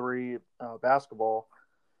Division III basketball.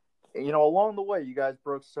 Along the way, you guys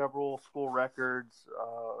broke several school records,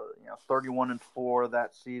 31-4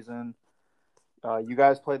 that season. You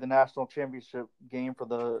guys played the national championship game for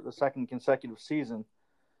the second consecutive season.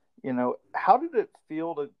 How did it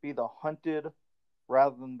feel to be the hunted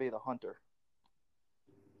rather than be the hunter?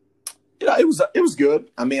 It was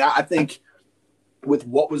good. I mean, I think with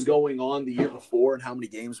what was going on the year before and how many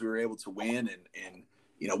games we were able to win, and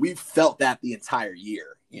we felt that the entire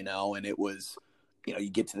year, and it was, you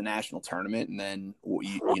get to the national tournament and then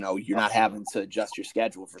you're not having to adjust your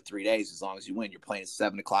schedule for 3 days as long as you win. You're playing at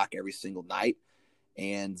 7:00 every single night,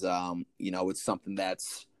 and it's something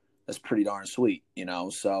that's pretty darn sweet.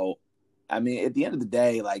 So I mean, at the end of the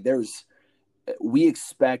day, like we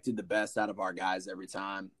expected the best out of our guys every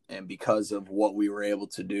time, and because of what we were able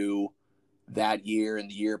to do that year and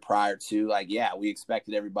the year prior to, we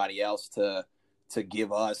expected everybody else to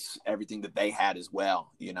give us everything that they had as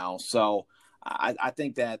well. So I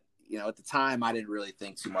think that, at the time I didn't really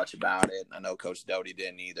think too much about it. I know Coach Doty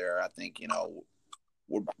didn't either. I think,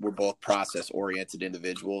 we're both process-oriented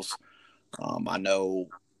individuals. I know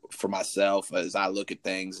for myself, as I look at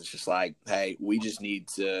things, it's just like, hey, we just need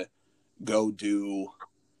to go do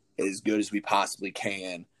as good as we possibly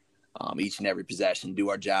can each and every possession, do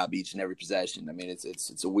our job each and every possession. I mean,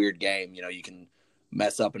 it's a weird game. You can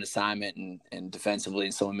mess up an assignment and defensively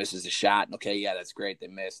and someone misses a shot. And okay, yeah, that's great. They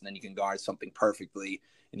missed. And then you can guard something perfectly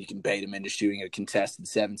and you can bait them into shooting a contested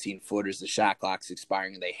 17-footers. The shot clock's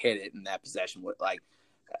expiring and they hit it. And that possession would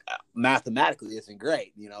mathematically isn't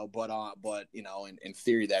great, but in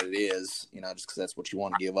theory that it is, just because that's what you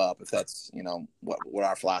want to give up. If that's, what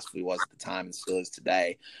our philosophy was at the time and still is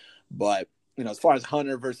today. But, as far as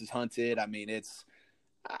hunter versus hunted, I mean,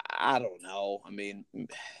 I don't know. I mean,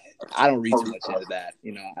 I don't read too much into that.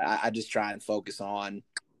 I just try and focus on,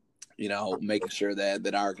 making sure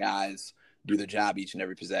that our guys do their job each and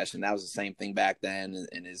every possession. That was the same thing back then.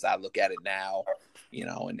 And as I look at it now,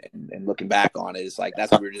 and looking back on it, it's like,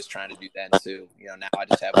 that's what we were just trying to do then too. Now I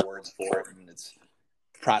just have words for it, and it's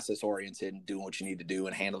process oriented and doing what you need to do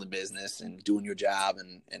and handling business and doing your job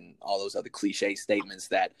and all those other cliche statements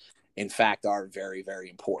that in fact are very, very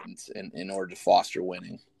important in order to foster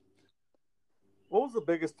winning. What was the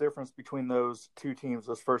biggest difference between those two teams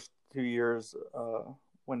those first 2 years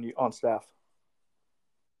when you on staff?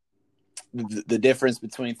 The difference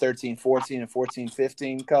between 13-14 and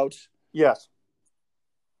 14-15, Coach? Yes.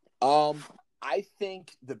 I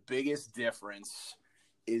think the biggest difference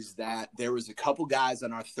is that there was a couple guys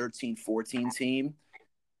on our 13-14 team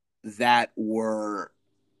that were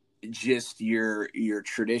just your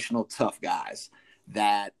traditional tough guys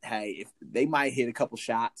that, hey, if they might hit a couple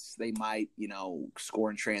shots, they might,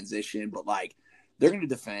 score in transition, but they're going to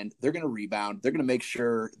defend, they're going to rebound, they're going to make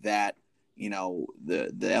sure that,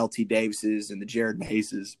 the LT Davises and the Jared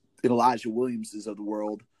Maces and Elijah Williamses of the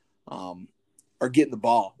world are getting the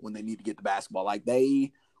ball when they need to get the basketball.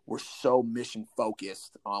 They were so mission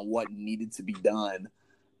focused on what needed to be done.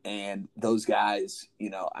 And those guys,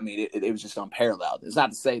 it was just unparalleled. It's not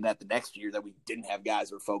to say that the next year that we didn't have guys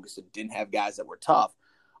that were focused and didn't have guys that were tough,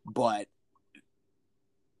 but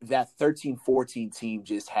that 13-14 team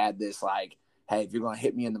just had this hey, if you're going to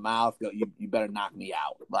hit me in the mouth, you better knock me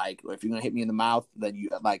out. If you're going to hit me in the mouth, then you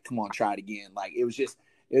come on, try it again. It was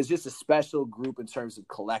just a special group in terms of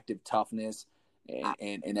collective toughness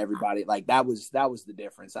and everybody. That was the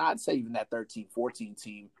difference. I'd say even that 13-14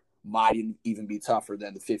 team might even be tougher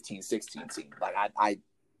than the 15-16 team.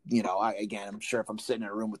 Again, I'm sure if I'm sitting in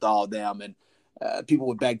a room with all of them and people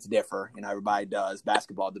would beg to differ, everybody does.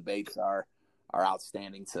 Basketball debates are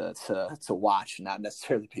outstanding to watch, not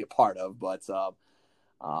necessarily be a part of, but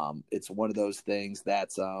it's one of those things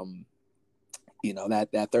that's that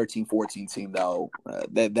 13-14 team though,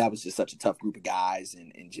 that was just such a tough group of guys,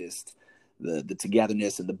 and just the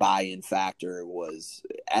togetherness and the buy-in factor was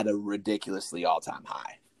at a ridiculously all-time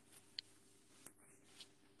high.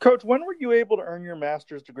 Coach, when were you able to earn your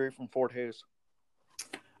master's degree from Fort Hays?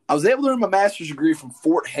 I was able to earn my master's degree from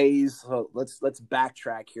Fort Hays. So let's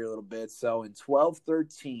backtrack here a little bit. So in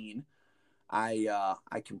 12-13, I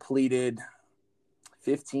completed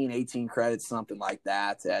 15, 18 credits, something like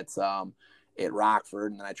that at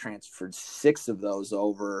Rockford, and then I transferred 6 of those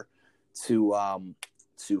over to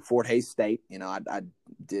Fort Hays State. I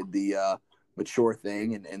did the mature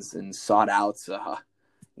thing and sought out,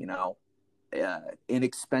 you know,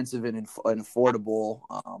 inexpensive and affordable,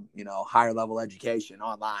 higher level education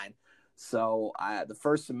online. So the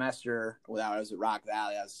first semester when I was at Rock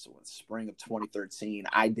Valley, I was spring of 2013.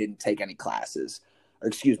 I didn't take any classes, or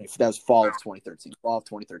excuse me, that was fall of 2013. Fall of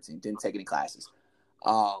 2013, didn't take any classes.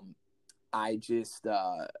 I just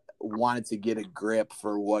wanted to get a grip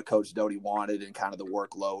for what Coach Doty wanted and kind of the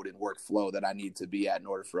workload and workflow that I need to be at in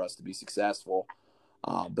order for us to be successful.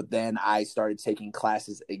 But then I started taking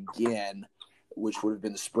classes again, which would have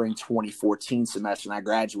been the spring 2014 semester, and I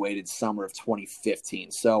graduated summer of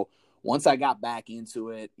 2015. So once I got back into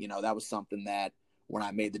it, that was something that when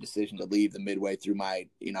I made the decision to leave the midway through my,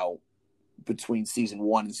 between season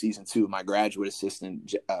 1 and season 2 of my graduate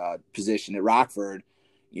assistant position at Rockford,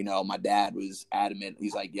 my dad was adamant.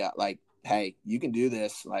 He's like, yeah, like, hey, you can do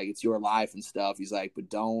this. Like, it's your life and stuff. He's like, but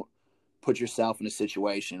don't put yourself in a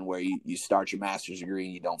situation where you start your master's degree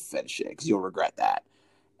and you don't finish it, because you'll regret that.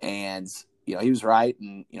 And, he was right.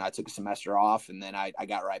 And, I took a semester off, and then I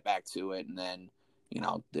got right back to it. And then,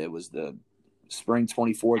 it was the spring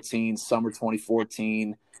 2014, summer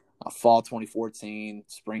 2014, fall 2014,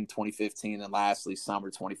 spring 2015, and lastly, summer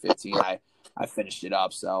 2015, I finished it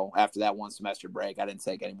up. So after that one semester break, I didn't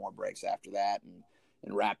take any more breaks after that, and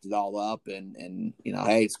wrapped it all up. And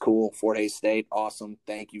hey, it's cool. Fort Hays State, awesome.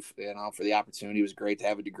 Thank you for the opportunity. It was great to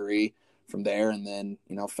have a degree from there. And then,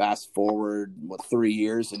 fast forward 3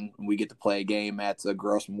 years, and we get to play a game at the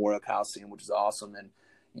Gross Memorial Coliseum, which is awesome. And,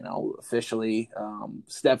 officially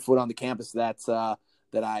step foot on the campus that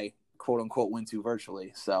I quote unquote went to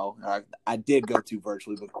virtually. So I did go to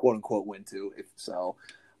virtually, but quote unquote went to, if so.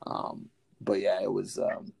 But yeah, it was,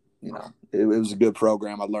 it was a good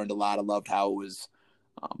program. I learned a lot. I loved how it was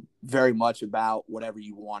very much about whatever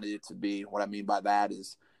you wanted it to be. What I mean by that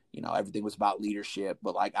is, everything was about leadership,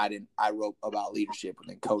 but like I wrote about leadership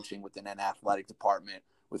within coaching, within an athletic department,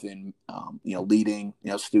 within, leading,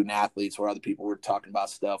 student athletes, where other people were talking about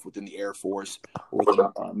stuff within the Air Force, or within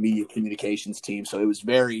a media communications team. So it was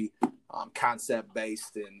very concept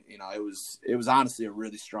based, and, it was honestly a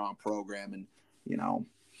really strong program. And,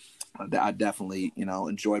 I definitely,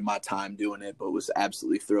 enjoyed my time doing it, but was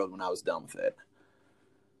absolutely thrilled when I was done with it.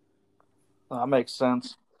 That makes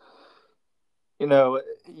sense.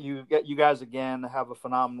 You guys again have a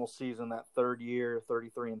phenomenal season that third year,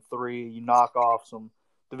 33-3. You knock off some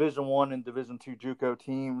Division I and Division II JUCO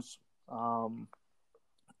teams.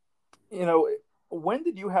 When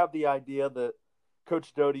did you have the idea that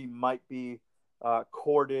Coach Doty might be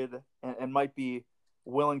courted and might be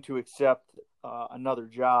willing to accept another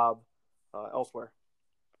job elsewhere?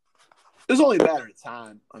 It was only a matter of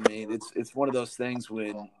time. I mean, it's one of those things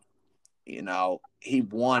when, he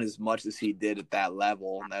won as much as he did at that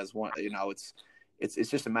level, and that's one.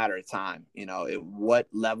 It's just a matter of time. What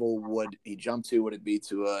level would he jump to? Would it be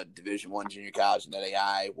to a Division I junior college, an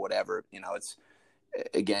NAI, whatever? It's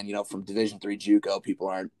again, from Division III JUCO, people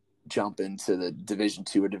aren't jumping to the Division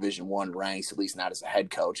II or Division I ranks, at least not as a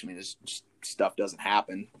head coach. I mean, this stuff doesn't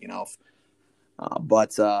happen.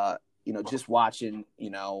 But just watching,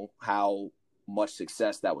 how much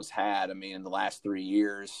success that was had. I mean, in the last 3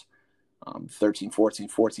 years. 13, 14,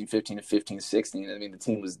 14, 15, and 15, 16. I mean, the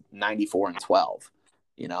team was 94-12,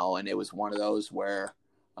 and it was one of those where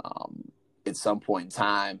at some point in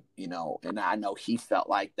time, and I know he felt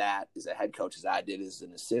like that as a head coach as I did as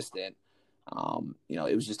an assistant.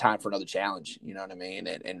 It was just time for another challenge, you know what I mean?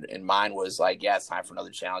 And mine was like, yeah, it's time for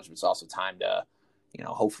another challenge, but it's also time to,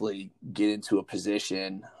 hopefully get into a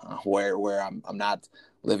position where I'm not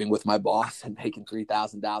living with my boss and making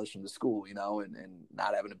 $3,000 from the school, and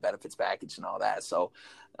not having a benefits package and all that. So,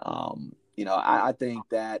 I think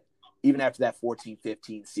that even after that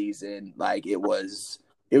 14-15 season, like it was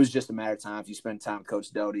just a matter of time. If you spend time with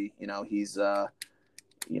Coach Doty, he's,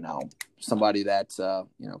 somebody that,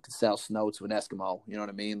 can sell snow to an Eskimo, you know what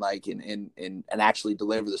I mean? Like, and actually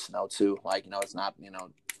deliver the snow too. Like, it's not,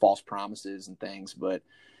 false promises and things, but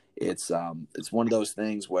it's one of those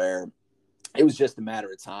things where it was just a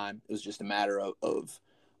matter of time. It was just a matter of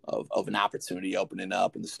an opportunity opening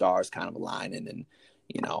up and the stars kind of aligning. And,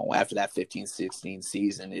 after that 15-16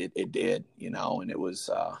 season, it did, and it was,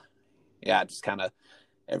 just kind of,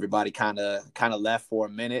 everybody kind of left for a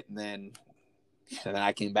minute, and then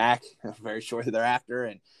I came back very shortly thereafter.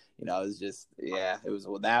 And, it was just, it was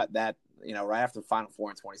that, right after the Final Four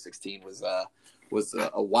in 2016 was a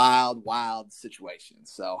wild situation.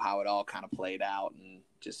 So how it all kind of played out, and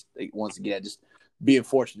just once again, just being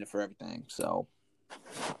fortunate for everything. So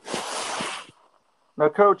now,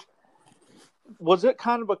 Coach, was it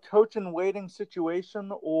kind of a coach in waiting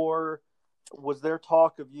situation, or was there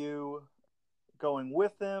talk of you going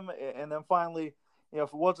with him? And then finally, if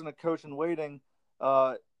it wasn't a coach in waiting,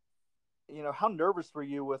 how nervous were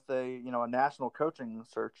you with a national coaching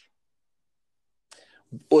search?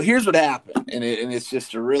 Well, here's what happened, and it's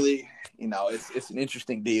just a really, it's an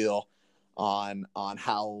interesting deal on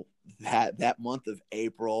how that month of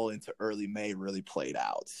April into early May really played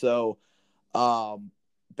out. So,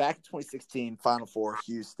 back in 2016, Final Four,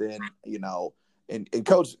 Houston, and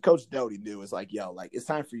Coach Doty knew, was like, yo, like, it's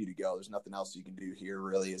time for you to go. There's nothing else you can do here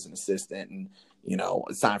really as an assistant, and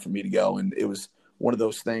it's time for me to go. And it was one of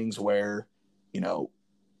those things where,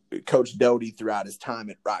 Coach Doty, throughout his time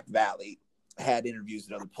at Rock Valley, had interviews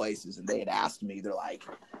at other places, and they had asked me, they're like,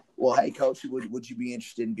 well, hey, coach, would you be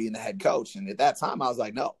interested in being the head coach? And at that time I was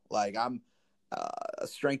like, no, like, I'm a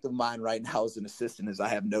strength of mine right now as an assistant is I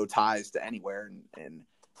have no ties to anywhere, and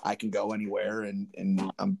I can go anywhere,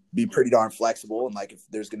 and I'm be pretty darn flexible. And like, if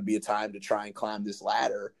there's going to be a time to try and climb this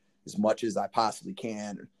ladder as much as I possibly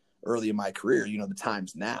can early in my career, the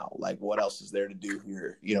time's now. Like, what else is there to do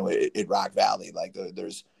here, at Rock Valley? Like,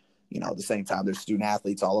 there's, at the same time, there's student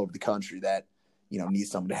athletes all over the country that, need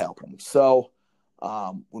someone to help them. So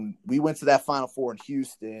when we went to that Final Four in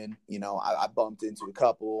Houston, I bumped into a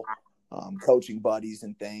couple coaching buddies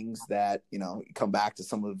and things that, come back to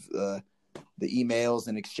some of the emails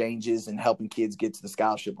and exchanges and helping kids get to the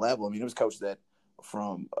scholarship level. I mean, it was coached that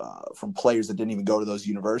from players that didn't even go to those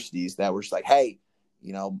universities that were just like, hey,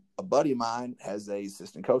 a buddy of mine has a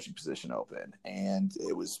assistant coaching position open, and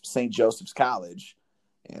it was St. Joseph's College.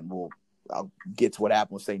 And I'll get to what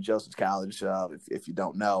happened with St. Joseph's College if you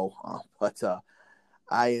don't know. But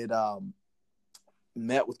I had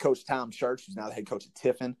met with Coach Tom Church, who's now the head coach at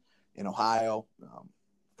Tiffin in Ohio.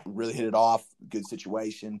 Really hit it off. Good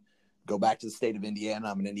situation. Go back to the state of Indiana.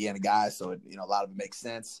 I'm an Indiana guy, so a lot of it makes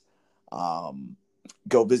sense.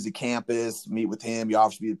 Go visit campus, meet with him. He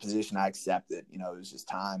offers me the position. I accepted. It was just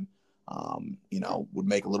time. Would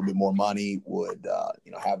make a little bit more money, would,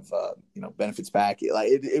 have, benefits back.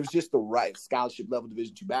 It was just the right scholarship level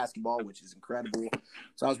Division II basketball, which is incredible.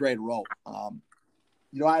 So I was ready to roll.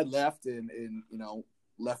 I had left and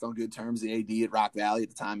left on good terms. The AD at Rock Valley at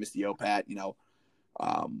the time, Misty Opat,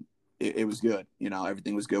 it was good.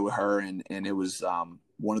 Everything was good with her. And it was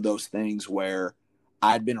one of those things where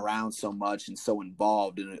I'd been around so much and so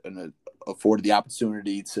involved and afforded the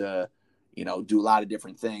opportunity to, do a lot of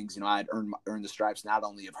different things. I'd earned the stripes not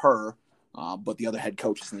only of her, but the other head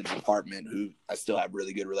coaches in the department who I still have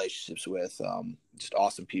really good relationships with. Just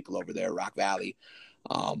awesome people over there at Rock Valley.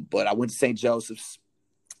 But I went to St. Joseph's,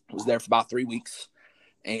 was there for about 3 weeks.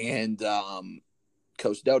 And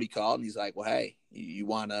Coach Doty called and he's like, well, hey, you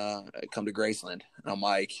want to come to Graceland? And I'm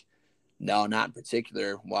like, no, not in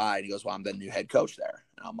particular. Why? And he goes, well, I'm the new head coach there.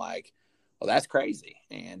 And I'm like, well, that's crazy.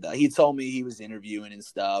 And he told me he was interviewing and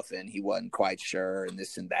stuff, and he wasn't quite sure and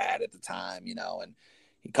this and that at the time, and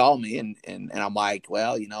he called me and I'm like,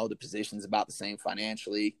 well, the position's about the same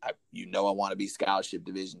financially. I want to be scholarship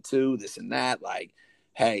Division II, this and that. Like,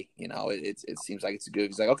 hey, it seems like it's good.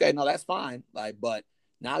 He's like, okay, no, that's fine. Like, but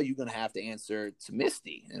now you're going to have to answer to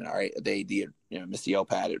Misty, and all right, the AD, Misty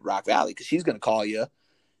Opat at Rock Valley, because she's going to call you,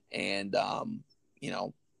 and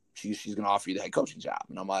she's going to offer you the head coaching job.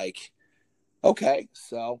 And I'm like, okay.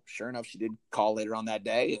 So sure enough, she did call later on that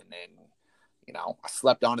day, and then I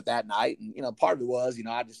slept on it that night, and part of it was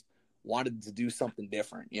I just wanted to do something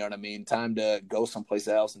different. You know what I mean? Time to go someplace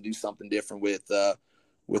else and do something different with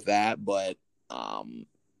that. But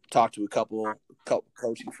talked to a couple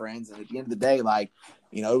coaching friends, and at the end of the day, like,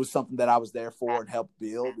 it was something that I was there for and helped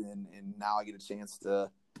build, and now I get a chance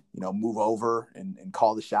to move over and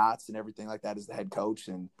call the shots and everything like that as the head coach.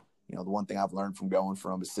 And the one thing I've learned from going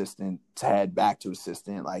from assistant to head back to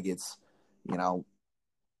assistant, like, it's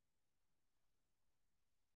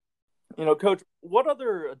Coach, what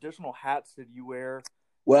other additional hats did you wear at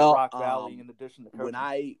Rock Valley in addition to coaching? When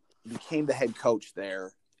I became the head coach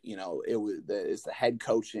there, it's the head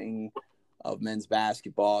coaching of men's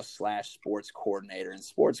basketball / sports coordinator. And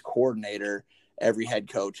sports coordinator, every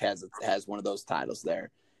head coach has one of those titles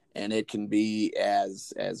there. And it can be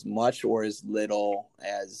as much or as little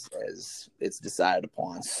as it's decided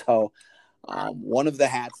upon. So one of the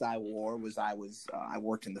hats I wore was I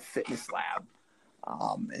worked in the fitness lab.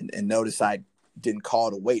 And notice I didn't call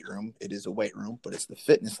it a weight room. It is a weight room, but it's the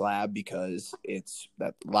fitness lab because it's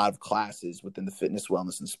that a lot of classes within the fitness,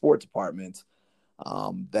 wellness, and sport department.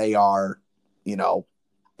 They are,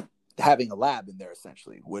 having a lab in there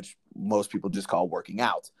essentially, which most people just call working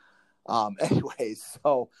out. Anyways,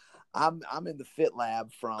 so I'm in the fit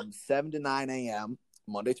lab from 7 to 9 a.m.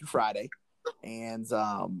 Monday through Friday. And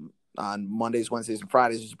on Mondays, Wednesdays, and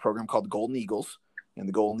Fridays, there's a program called the Golden Eagles. and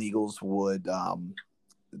the Golden Eagles would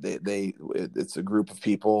it's a group of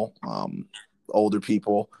people, older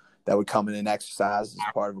people that would come in and exercise as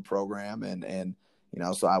part of a program, and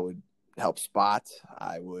so I would help spot.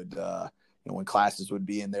 I would when classes would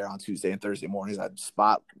be in there on Tuesday and Thursday mornings, I'd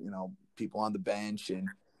spot people on the bench and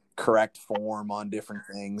correct form on different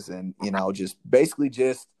things, and just basically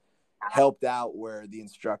helped out where the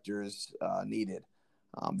instructors needed.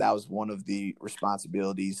 That was one of the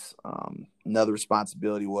responsibilities. Another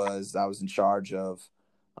responsibility was I was in charge of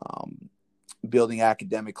building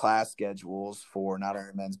academic class schedules for not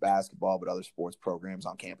only men's basketball but other sports programs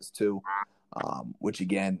on campus too, which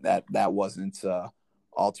again that wasn't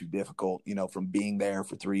all too difficult, from being there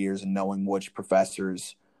for 3 years and knowing which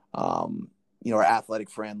professors are athletic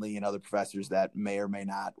friendly and other professors that may or may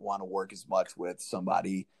not want to work as much with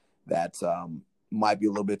somebody that might be a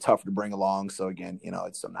little bit tougher to bring along. So again,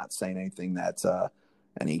 I'm not saying anything that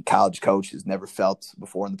any college coach has never felt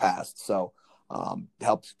before in the past. So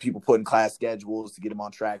helps people put in class schedules to get them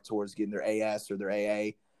on track towards getting their AS or their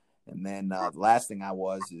AA. And then the last thing I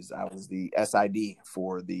was the SID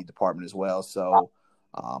for the department as well. So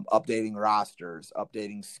updating rosters,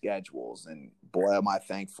 updating schedules, and boy, am I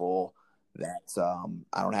thankful that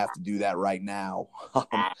I don't have to do that right now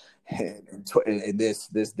in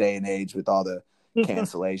this day and age with all the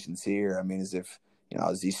cancellations here. I mean, as if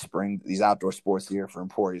as these outdoor sports here for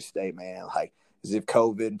Emporia State, man, like as if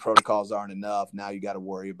COVID and protocols aren't enough. Now you got to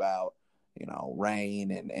worry about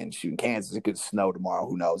rain and shooting Kansas. It could snow tomorrow.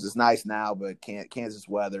 Who knows? It's nice now, but Kansas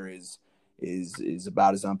weather is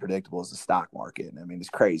about as unpredictable as the stock market. I mean, it's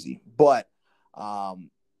crazy. But no,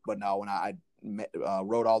 when I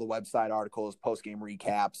wrote all the website articles, post game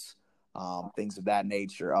recaps, things of that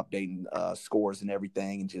nature, updating scores and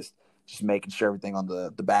everything, and just making sure everything on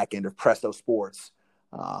the back end of Presto Sports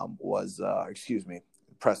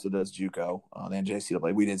Presto does JUCO, the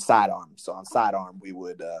NJCAA. We did sidearm, so on sidearm we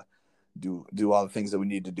would do all the things that we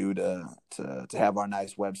need to do to have our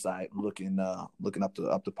nice website looking up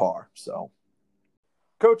to par. So,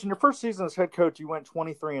 Coach, in your first season as head coach, you went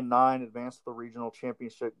 23-9, advanced to the regional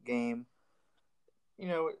championship game.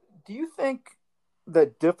 Do you think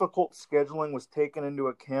that difficult scheduling was taken into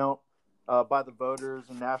account by the voters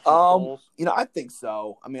and national polls? I think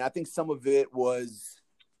so. I mean, I think some of it was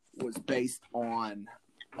based on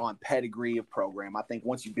pedigree of program. I think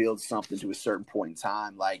once you build something to a certain point in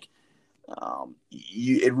time, like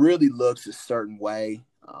it really looks a certain way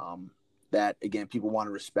that, again, people want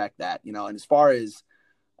to respect that, and as far as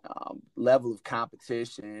level of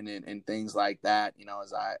competition and things like that,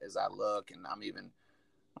 as I look, and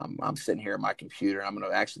I'm sitting here at my computer, and I'm going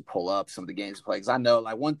to actually pull up some of the games played, because I know,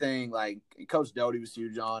 like, one thing, like, Coach Doty was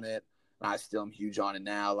huge on it, and I still am huge on it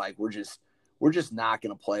now. Like, we're just not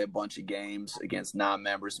going to play a bunch of games against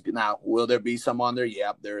non-members. Now, will there be some on there?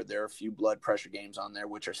 Yeah, there are a few blood pressure games on there,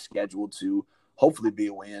 which are scheduled to hopefully be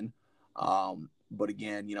a win. But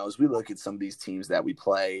again, as we look at some of these teams that we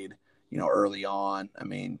played, early on, I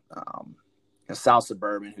mean, South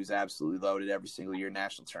Suburban, who's absolutely loaded every single year,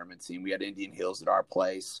 national tournament team. We had Indian Hills at our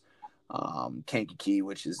place. Kankakee,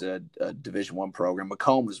 which is a Division I program.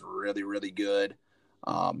 Macomb was really, really good.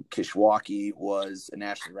 Kishwaukee was a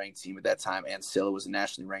nationally ranked team at that time. Ancilla was a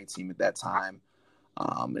nationally ranked team at that time.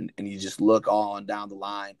 And you just look on down the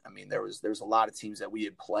line. I mean, there was a lot of teams that we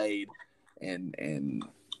had played and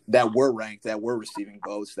that were ranked, that were receiving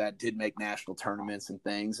votes, that did make national tournaments and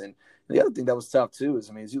things. And the other thing that was tough too is,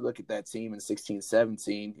 I mean, as you look at that team in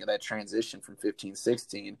 16-17, that transition from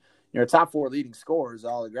 15-16, top four leading scorers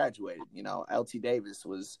all had graduated. LT Davis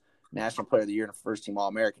was National Player of the Year and a first-team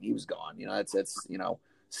All-American. He was gone. That's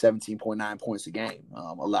 17.9 points a game.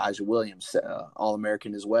 Elijah Williams,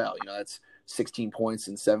 All-American as well. That's 16 points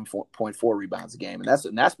and 7.4 rebounds a game.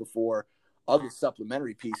 And that's before other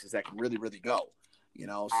supplementary pieces that can really, really go.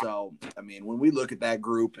 So, I mean, when we look at that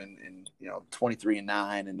group and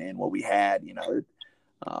 23-9 and what we had, it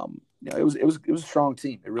was a strong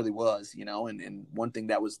team. It really was, and one thing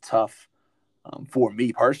that was tough for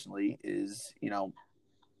me personally is,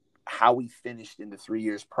 how we finished in the 3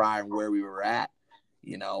 years prior and where we were at,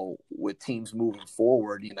 with teams moving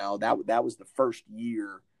forward. That was the first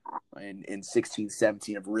year in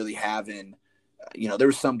 16-17 of really having, there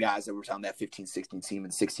were some guys that were on that 15-16 team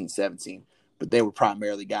in 16-17, but they were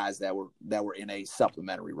primarily guys that were in a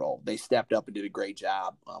supplementary role. They stepped up and did a great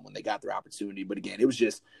job when they got their opportunity. But again, it was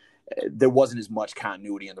just, there wasn't as much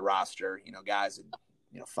continuity in the roster. Guys had,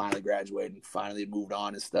 finally graduated and finally had moved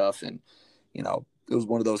on and stuff. And, it was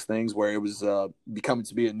one of those things where it was becoming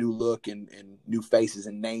to be a new look and new faces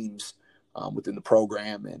and names within the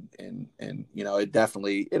program. And it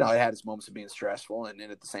definitely, it had its moments of being stressful. And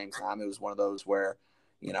then at the same time, it was one of those where,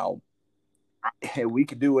 we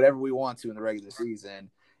could do whatever we want to in the regular season.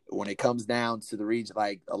 When it comes down to the region,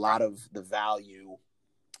 like a lot of the value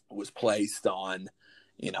was placed on,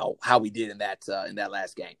 how we did in that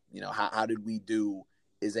last game. How did we do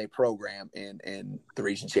as a program in the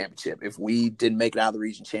region championship? If we didn't make it out of the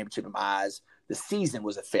region championship, in my eyes, the season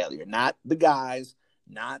was a failure. Not the guys,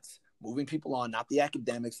 not moving people on, not the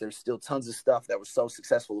academics. There's still tons of stuff that was so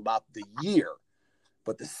successful about the year,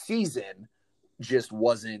 but the season just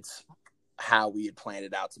wasn't how we had planned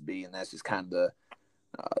it out to be. And that's just kind of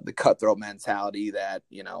the cutthroat mentality that,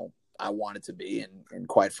 I want it to be. And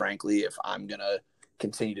quite frankly, if I'm going to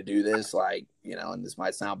continue to do this, and this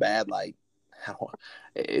might sound bad,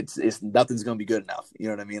 it's nothing's going to be good enough. You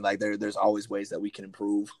know what I mean? Like there's always ways that we can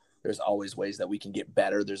improve. There's always ways that we can get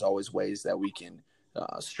better. There's always ways that we can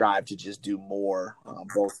strive to just do more,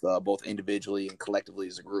 both individually and collectively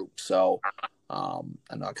as a group. So I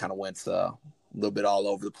know I kind of went a little bit all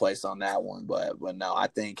over the place on that one, but no, I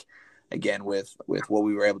think again with what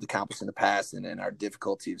we were able to accomplish in the past and our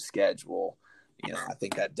difficulty of schedule, I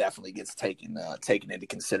think that definitely gets taken into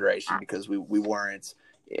consideration, because we weren't,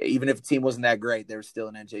 even if the team wasn't that great, they were still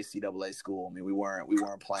an NJCAA school. I mean, we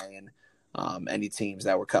weren't playing any teams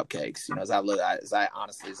that were cupcakes. As I look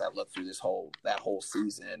through that whole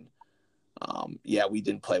season, we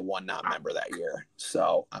didn't play one non-member that year.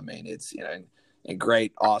 So I mean, it's and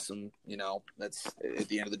great, awesome. That's at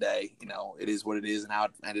the end of the day. It is what it is, and how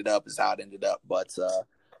it ended up is how it ended up. But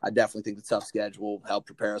I definitely think the tough schedule helped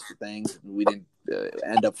prepare us for things. We didn't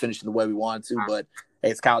end up finishing the way we wanted to, but hey,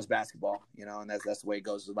 it's college basketball, and that's the way it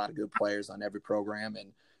goes. There's a lot of good players on every program,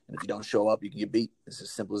 and if you don't show up, you can get beat. It's as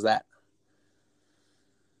simple as that.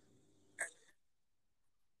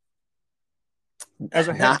 As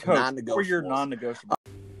a head coach, what were your non-negotiables?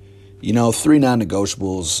 Three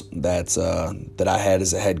non-negotiables that I had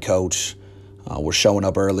as a head coach were showing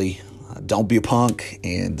up early, don't be a punk,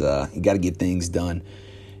 and you got to get things done.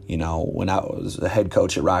 When I was a head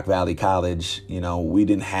coach at Rock Valley College, we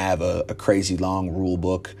didn't have a crazy long rule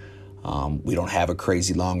book. We don't have a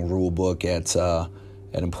crazy long rule book at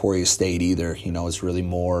Emporia State either. It's really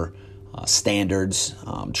more standards,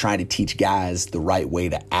 trying to teach guys the right way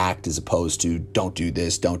to act as opposed to don't do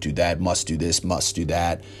this, don't do that, must do this, must do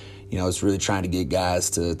that. It's really trying to get guys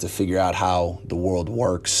to figure out how the world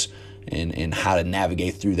works and how to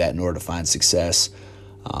navigate through that in order to find success.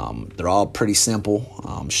 They're all pretty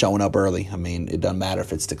simple. Showing up early. I mean, it doesn't matter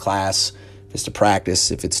if it's to class, if it's to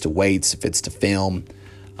practice, if it's to weights, if it's to film,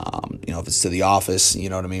 if it's to the office, you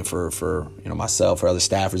know what I mean? For myself or other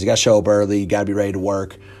staffers, you got to show up early. You got to be ready to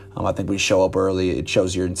work. I think when you show up early, it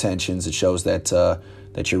shows your intentions. It shows that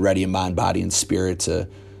you're ready in mind, body, and spirit to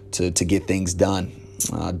get things done.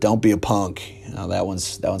 Don't be a punk. That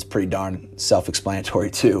one's pretty darn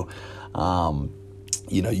self-explanatory too.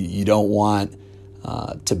 You don't want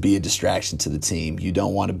to be a distraction to the team. You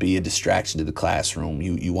don't want to be a distraction to the classroom.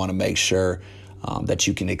 You want to make sure that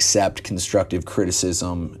you can accept constructive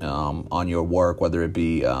criticism on your work, whether it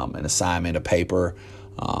be an assignment, a paper,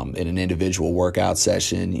 in an individual workout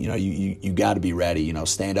session. You got to be ready.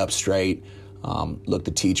 Stand up straight, look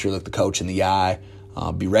the teacher, look the coach in the eye,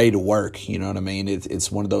 be ready to work. You know what I mean?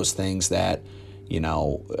 It's one of those things that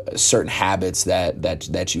certain habits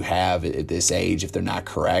that you have at this age, if they're not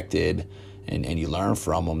corrected and you learn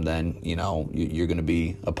from them, then you're going to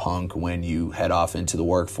be a punk when you head off into the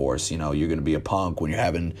workforce. You're going to be a punk when you're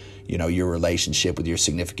having your relationship with your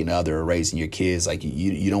significant other or raising your kids. Like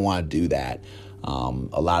you don't want to do that.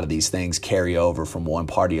 A lot of these things carry over from one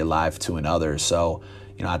part of your life to another. So,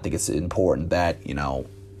 I think it's important that,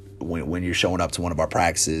 when you're showing up to one of our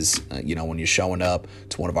practices, when you're showing up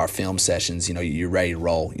to one of our film sessions, you're ready to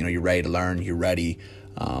roll. You're ready to learn. You're ready,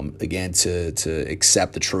 again, to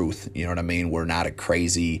accept the truth. You know what I mean? We're not a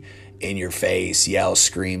crazy, in your face, yell,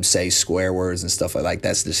 scream, say swear words and stuff like that.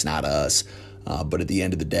 That's just not us. But at the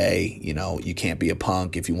end of the day, you can't be a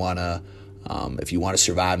punk if you want to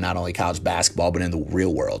survive not only college basketball but in the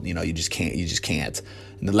real world. You just can't.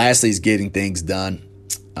 And then lastly is getting things done.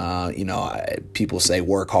 People say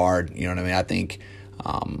work hard. You know what I mean? I think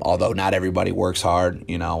although not everybody works hard,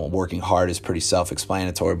 working hard is pretty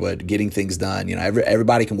self-explanatory, but getting things done,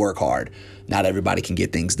 everybody can work hard. Not everybody can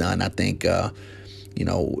get things done. I think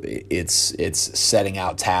it's setting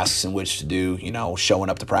out tasks in which to do, showing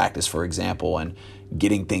up to practice, for example, and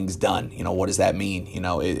getting things done. What does that mean?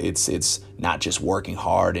 It's not just working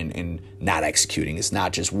hard and not executing. It's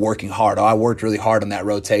not just working hard. Oh, I worked really hard on that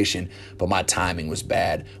rotation, but my timing was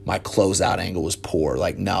bad. My closeout angle was poor.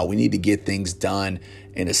 Like, no, we need to get things done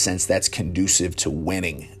in a sense that's conducive to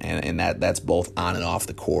winning, and that's both on and off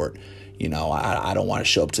the court. I don't want to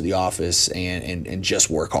show up to the office and just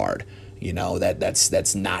work hard.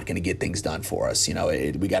 That's not going to get things done for us. We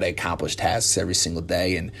got to accomplish tasks every single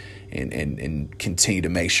day and continue to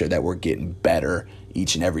make sure that we're getting better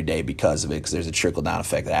each and every day because of it. Because there's a trickle down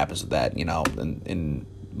effect that happens with that. In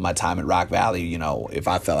my time at Rock Valley, if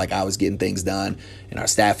I felt like I was getting things done and our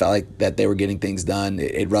staff felt like that they were getting things done,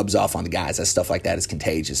 it rubs off on the guys. That stuff like that is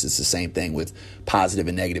contagious. It's the same thing with positive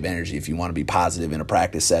and negative energy. If you want to be positive in a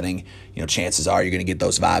practice setting, chances are you're going to get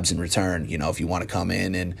those vibes in return. If you want to come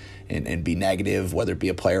in and be negative, whether it be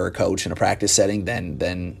a player or a coach in a practice setting,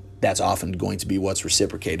 then that's often going to be what's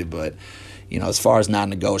reciprocated. But as far as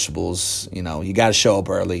non-negotiables, you got to show up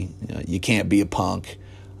early. You can't be a punk.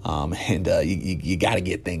 And you got to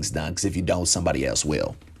get things done, because if you don't, somebody else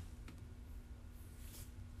will.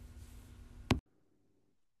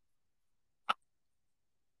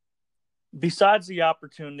 Besides the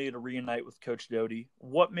opportunity to reunite with Coach Doty,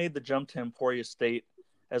 what made the jump to Emporia State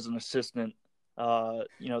as an assistant, right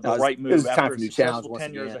move? It was after time for a new challenge successful once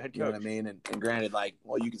 10 years again, as head coach? you know what I mean? And granted,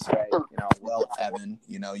 you could say, Evan,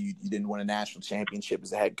 you didn't win a national championship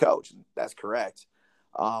as a head coach. And that's correct.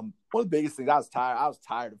 One of the biggest things, I was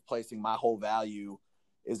tired of placing my whole value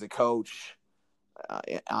as a coach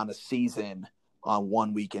on a season on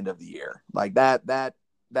one weekend of the year. Like that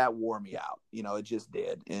wore me out. It just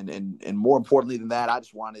did. And more importantly than that, I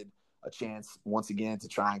just wanted a chance once again to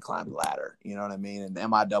try and climb the ladder. You know what I mean? And the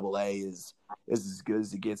MIAA is as good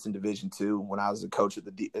as it gets in Division II. When I was a coach at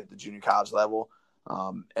the junior college level,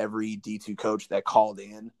 every D2 coach that called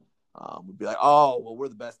in would be like, "Oh, well, we're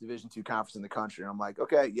the best Division II conference in the country." And I'm like,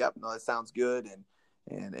 "Okay, yep, no, that sounds good,"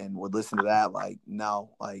 and would listen to that. Like,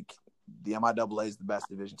 no, like the MIAA is the best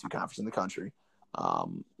Division II conference in the country.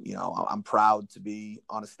 I'm proud to be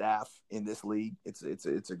on a staff in this league.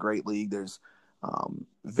 It's a great league. There's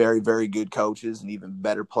very, very good coaches and even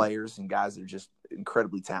better players and guys that are just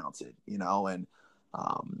incredibly talented. And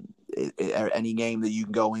any game that you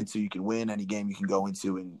can go into, you can win. Any game you can go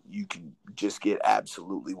into and you can just get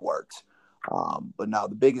absolutely worked. But no,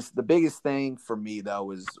 the biggest thing for me though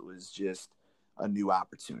was just a new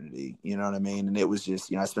opportunity. You know what I mean? And it was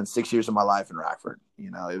just, I spent 6 years of my life in Rockford.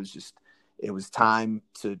 It was time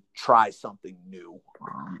to try something new,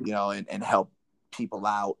 and help people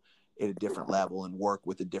out at a different level and work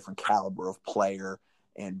with a different caliber of player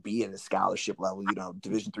and be at a scholarship level.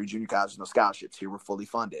 Division III junior college, no scholarships. Here we're fully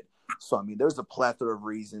funded. So, I mean, there's a plethora of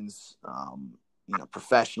reasons,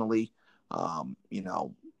 professionally,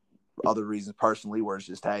 other reasons personally, where it's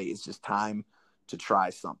just, hey, it's just time to try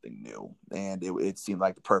something new. And it seemed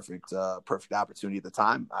like the perfect opportunity at the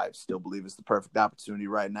time. I still believe it's the perfect opportunity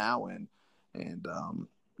right now. And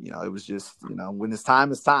it was just, when it's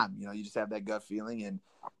time, it's time. You just have that gut feeling, and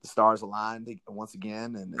the stars aligned once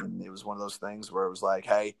again. And it was one of those things where it was like,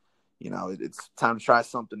 hey, it's time to try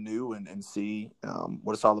something new and see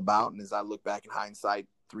what it's all about. And as I look back in hindsight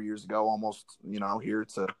 3 years ago, almost, here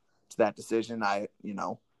to that decision, I,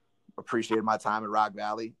 appreciated my time at Rock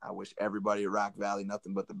Valley. I wish everybody at Rock Valley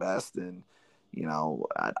nothing but the best. And,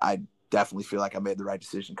 I definitely feel like I made the right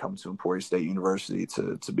decision coming to Emporia State University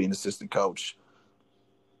to be an assistant coach.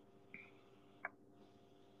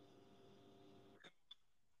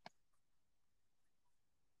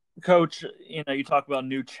 Coach, you talk about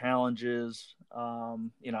new challenges.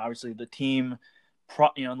 Obviously the team,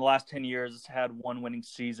 in the last 10 years has had one winning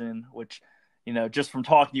season, which, just from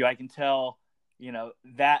talking to you, I can tell,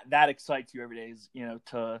 that excites you every day is,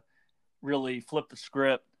 to really flip the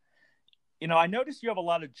script. I noticed you have a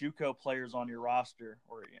lot of JUCO players on your roster,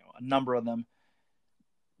 or, a number of them.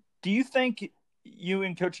 Do you think you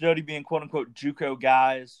and Coach Doty being quote unquote JUCO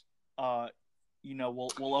guys,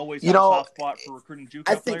 we'll always have a soft spot for recruiting JUCO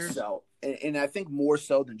players? I think so. And I think more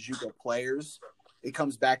so than JUCO players, it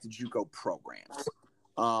comes back to JUCO programs.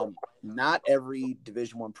 Not every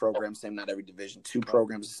Division I program is the same. Not every Division II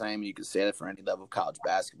program is the same. And you can say that for any level of college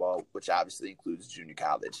basketball, which obviously includes junior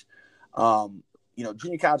college.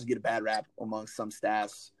 Junior colleges get a bad rap among some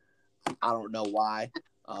staffs. I don't know why.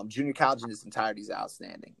 Junior college in its entirety is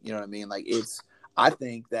outstanding. You know what I mean? I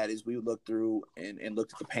think that as we look through and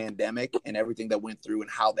looked at the pandemic and everything that went through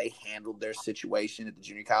and how they handled their situation at the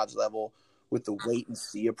junior college level with the wait and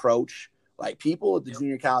see approach, like people at the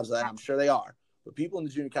junior college level, I'm sure they are, but people in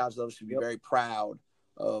the junior college level should be very proud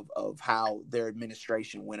of how their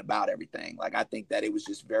administration went about everything. I think that it was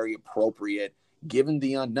just very appropriate given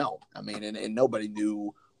the unknown. I mean, and nobody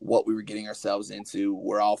knew what we were getting ourselves into.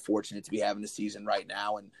 We're all fortunate to be having a season right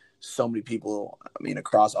now, and so many people, I mean,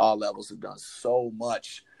 across all levels have done so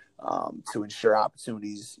much to ensure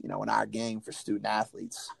opportunities, in our game for student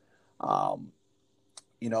athletes. But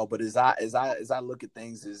as I look at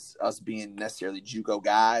things as us being necessarily JUCO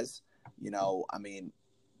guys, I mean,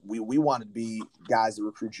 we want to be guys that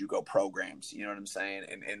recruit JUCO programs, you know what I'm saying?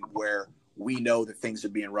 And where we know that things are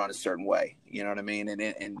being run a certain way, you know what I mean?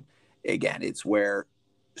 And again, it's where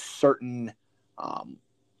certain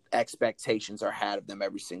expectations are had of them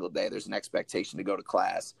every single day. There's an expectation to go to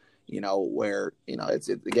class, where, it's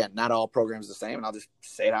again, not all programs are the same. And I'll just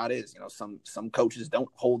say it how it is. Some coaches don't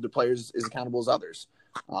hold their players as accountable as others.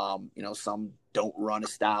 Some don't run a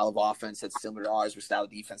style of offense that's similar to ours, or style of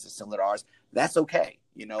defense that's similar to ours. That's okay,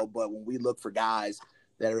 but when we look for guys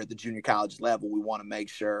that are at the junior college level, we want to make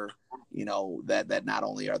sure, that not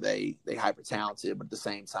only are they hyper talented, but at the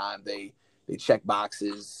same time, they check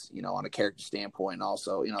boxes, on a character standpoint. And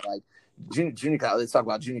also, like junior college, let's talk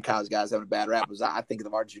about junior college guys having a bad rap. I think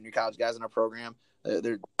of our junior college guys in our program.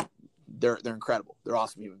 They're incredible. They're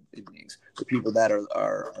awesome human beings. The people that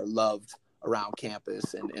are loved around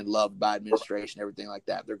campus and loved by administration, everything like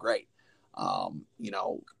that. They're great.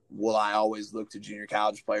 Will I always look to junior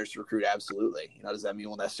college players to recruit? Absolutely. Does that mean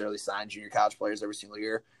we'll necessarily sign junior college players every single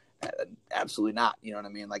year? Absolutely not. You know what I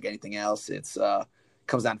mean? Like anything else, it's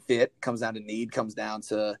comes down to fit, comes down to need, comes down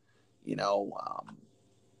to,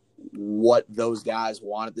 what those guys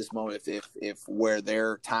want at this moment. If where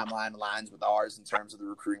their timeline aligns with ours in terms of the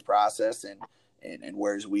recruiting process and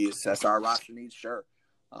whereas we assess our roster needs, sure.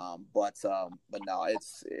 But no,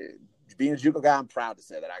 being a JUCO guy, I'm proud to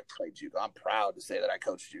say that I played JUCO. I'm proud to say that I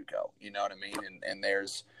coached JUCO. You know what I mean? And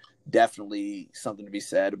there's definitely something to be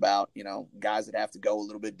said about, guys that have to go a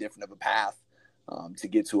little bit different of a path to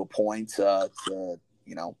get to a point to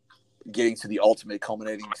getting to the ultimate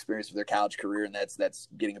culminating experience of their college career, and that's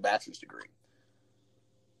getting a bachelor's degree.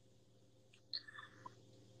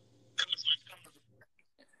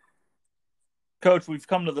 Coach, we've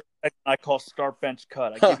come to the section I call start, bench,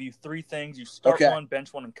 cut. I give you three things. You start one,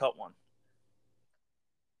 bench one, and cut one.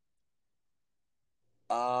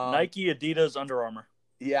 Nike, Adidas, Under Armour.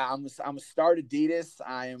 Yeah, I'm gonna start Adidas.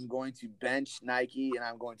 I am going to bench Nike, and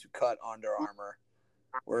I'm going to cut Under Armour.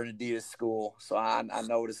 We're an Adidas school, so I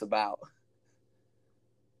know what it's about.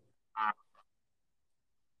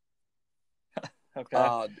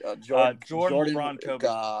 Okay. Jordan, LeBron,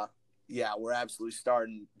 Kobe. Yeah, we're absolutely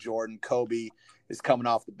starting Jordan. Kobe is coming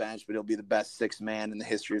off the bench, but he'll be the best sixth man in the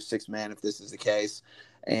history of sixth man if this is the case.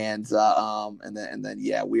 And then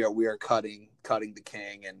yeah, we are cutting the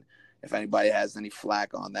king. And if anybody has any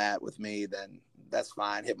flack on that with me, then that's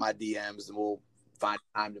fine. Hit my DMs and we'll find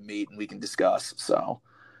time to meet and we can discuss. So,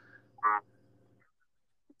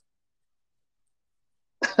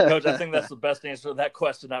 Coach, I think that's the best answer to that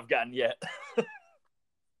question I've gotten yet.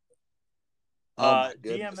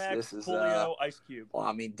 DMX, Coolio, Ice Cube. Well,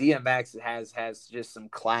 I mean, DMX has just some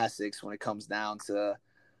classics when it comes down to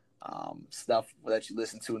stuff that you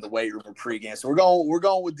listen to in the weight room or pregame. So we're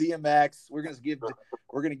going with DMX. We're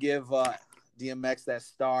gonna give DMX that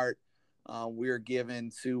start. We're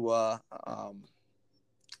giving to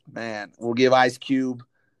we'll give Ice Cube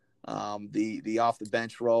the off the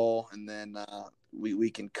bench role, and then we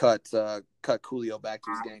can cut Coolio back to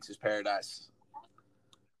his gangster's paradise.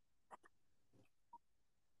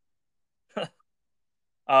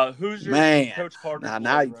 Who's your Coach Carter?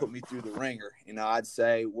 Now you put me through the ringer. I'd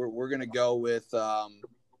say we're gonna go with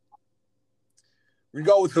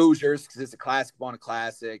Hoosiers because it's a classic on a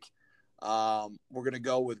classic. We're gonna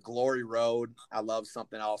go with Glory Road. I love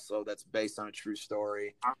something also that's based on a true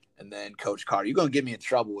story. And then Coach Carter. You're gonna get me in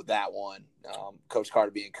trouble with that one, Coach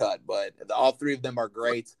Carter being cut. But all three of them are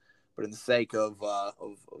great. But in the sake of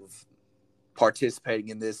participating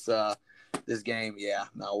in this game, yeah,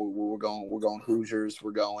 no, we're going Hoosiers.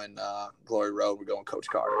 We're going Glory Road. We're going Coach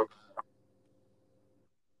Carter.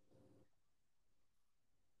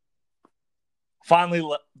 Finally,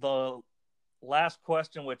 the last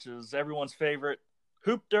question, which is everyone's favorite: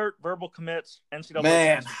 Hoop Dirt, verbal commits, NCAA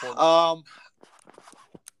transfer portal.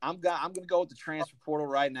 I'm gonna go with the transfer portal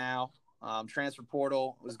right now. Transfer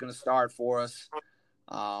portal is gonna start for us.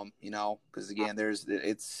 Because again,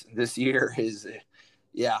 this year is.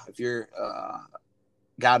 Yeah, if you're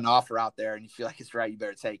got an offer out there and you feel like it's right, you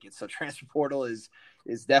better take it. So transfer portal is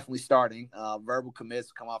definitely starting. Verbal commits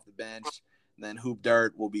will come off the bench, and then Hoop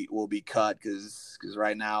Dirt will be cut because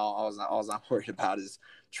right now all I'm worried about is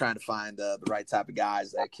trying to find the right type of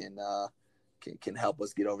guys that can help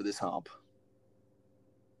us get over this hump.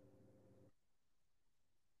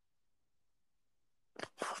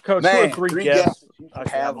 Coach, Man, who are three three guests guests you I could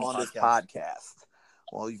should have the on this podcast.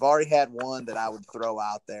 Well, you've already had one that I would throw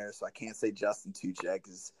out there, so I can't say Justin Tuchek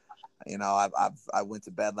because, I went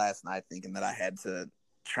to bed last night thinking that I had to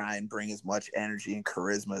try and bring as much energy and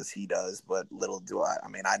charisma as he does, but little do I. I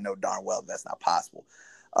mean, I know darn well that's not possible.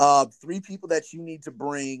 Three people that you need to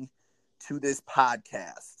bring to this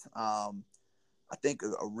podcast. I think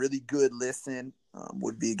a really good listen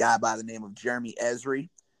would be a guy by the name of Jeremy Esri.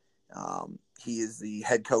 He is the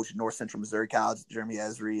head coach at North Central Missouri College. Jeremy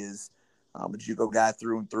Esri is a JUCO guy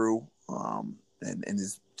through and through, and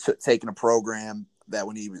is taking a program that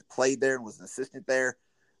when he played there and was an assistant there,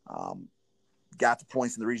 got to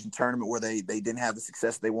points in the region tournament where they didn't have the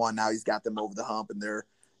success they won. Now he's got them over the hump, and they're,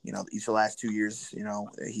 each of the last 2 years,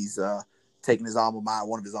 he's taken his alma mater,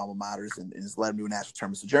 one of his alma maters, and has led him to a national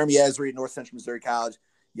tournament. So Jeremy Esri at North Central Missouri College,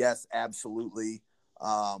 yes, absolutely.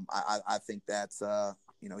 I think that's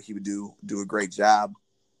he would do a great job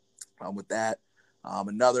with that.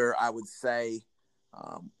 Another I would say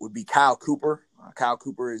would be Kyle Cooper. Kyle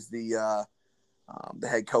Cooper is the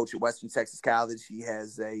head coach at Western Texas College. He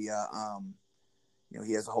has he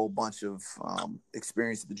has a whole bunch of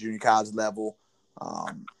experience at the junior college level.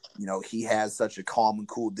 He has such a calm and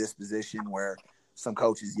cool disposition where some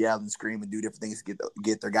coaches yell and scream and do different things to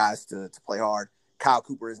get their guys to play hard. Kyle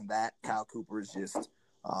Cooper isn't that. Kyle Cooper is just,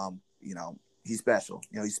 he's special.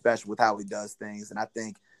 He's special with how he does things. And I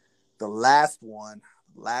think the last one,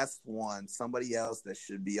 somebody else that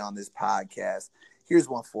should be on this podcast. Here's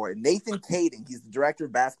one for it. Nathan Kading. He's the director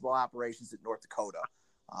of basketball operations at North Dakota.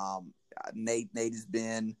 Nate has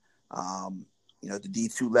been, at the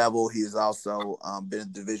D2 level. He has also been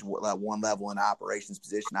in Division 1 level in operations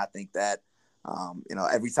position. I think that,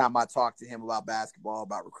 every time I talk to him about basketball,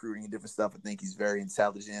 about recruiting and different stuff, I think he's very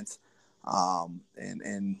intelligent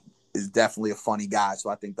and is definitely a funny guy. So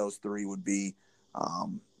I think those three would be,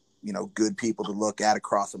 good people to look at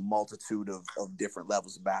across a multitude of different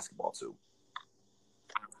levels of basketball too.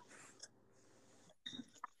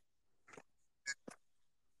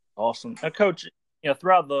 Awesome. Now, Coach,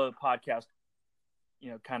 throughout the podcast,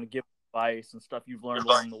 kind of give advice and stuff you've learned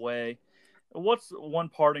along the way. What's one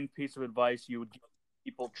parting piece of advice you would give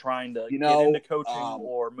people trying to get into coaching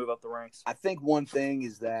or move up the ranks? I think one thing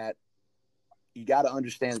is that you got to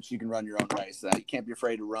understand that you can run your own race. You can't be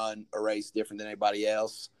afraid to run a race different than anybody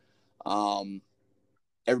else.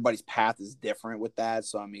 Everybody's path is different with that.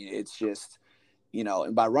 So, I mean, it's just,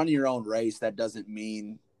 and by running your own race, that doesn't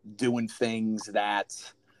mean doing things that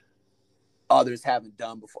others haven't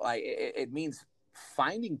done before. It means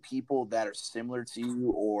finding people that are similar to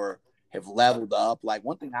you or have leveled up. Like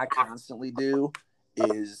one thing I constantly do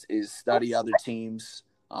is study other teams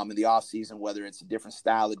in the off season, whether it's a different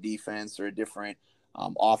style of defense or a different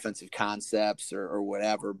offensive concepts or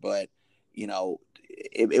whatever. But,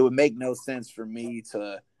 it would make no sense for me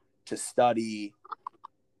to study,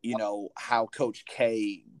 how Coach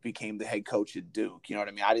K became the head coach at Duke. You know what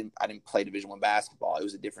I mean? I didn't play Division I basketball. It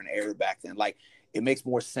was a different era back then. Like it makes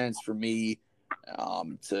more sense for me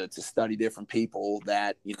to study different people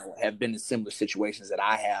that, have been in similar situations that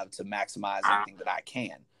I have to maximize everything that I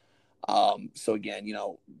can. So again,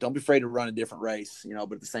 don't be afraid to run a different race,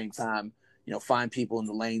 but at the same time, find people in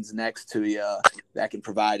the lanes next to you that can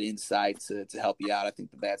provide insight to help you out. I think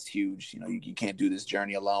that's huge. You can't do this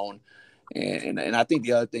journey alone. And I think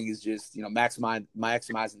the other thing is just,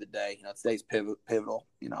 maximizing the day. Today's pivotal.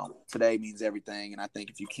 Today means everything. And I think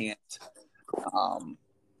if you can't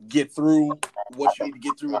get through what you need to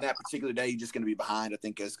get through in that particular day, you're just going to be behind. I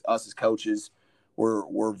think as coaches,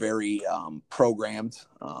 we're very programmed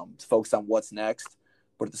to focus on what's next.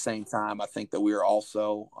 But at the same time, I think that we are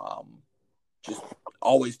also just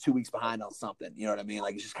always 2 weeks behind on something. You know what I mean?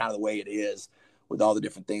 Like it's just kind of the way it is with all the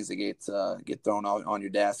different things that get thrown on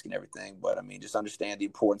your desk and everything. But I mean, just understand the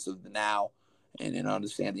importance of the now and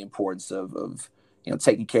understand the importance of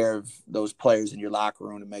taking care of those players in your locker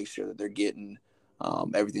room to make sure that they're getting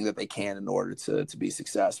everything that they can in order to be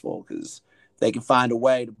successful. Because if they can find a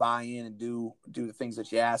way to buy in and do the things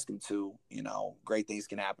that you ask them to, great things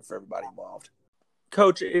can happen for everybody involved.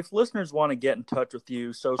 Coach, if listeners want to get in touch with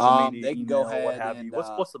you, social media, they can email, go ahead what have and you,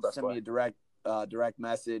 what's the best send way? me a direct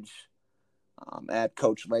message at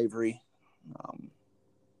Coach Lavery.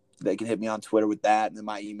 They can hit me on Twitter with that, and then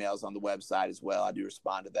my email's on the website as well. I do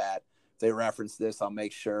respond to that. If they reference this, I'll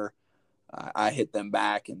make sure I hit them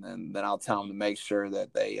back, and then I'll tell them to make sure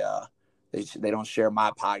that they don't share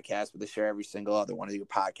my podcast, but they share every single other one of your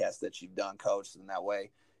podcasts that you've done, Coach. And that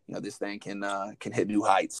way, this thing can hit new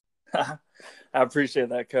heights. I appreciate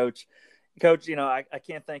that, Coach. Coach, I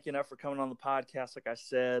can't thank you enough for coming on the podcast. Like I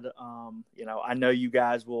said, I know you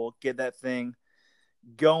guys will get that thing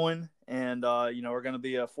going, and we're going to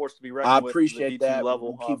be a force to be I reckoned with at the appreciate D2 that.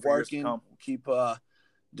 level. We'll keep for years to working. come. We'll keep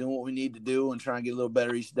doing what we need to do and try and get a little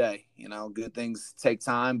better each day. Good things take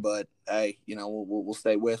time, but hey, we'll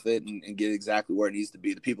stay with it and get exactly where it needs to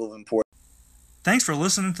be. The people of Emporia. Thanks for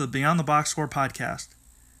listening to the Beyond the Box Score podcast.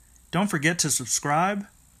 Don't forget to subscribe,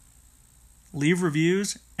 leave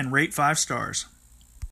reviews, and rate 5 stars.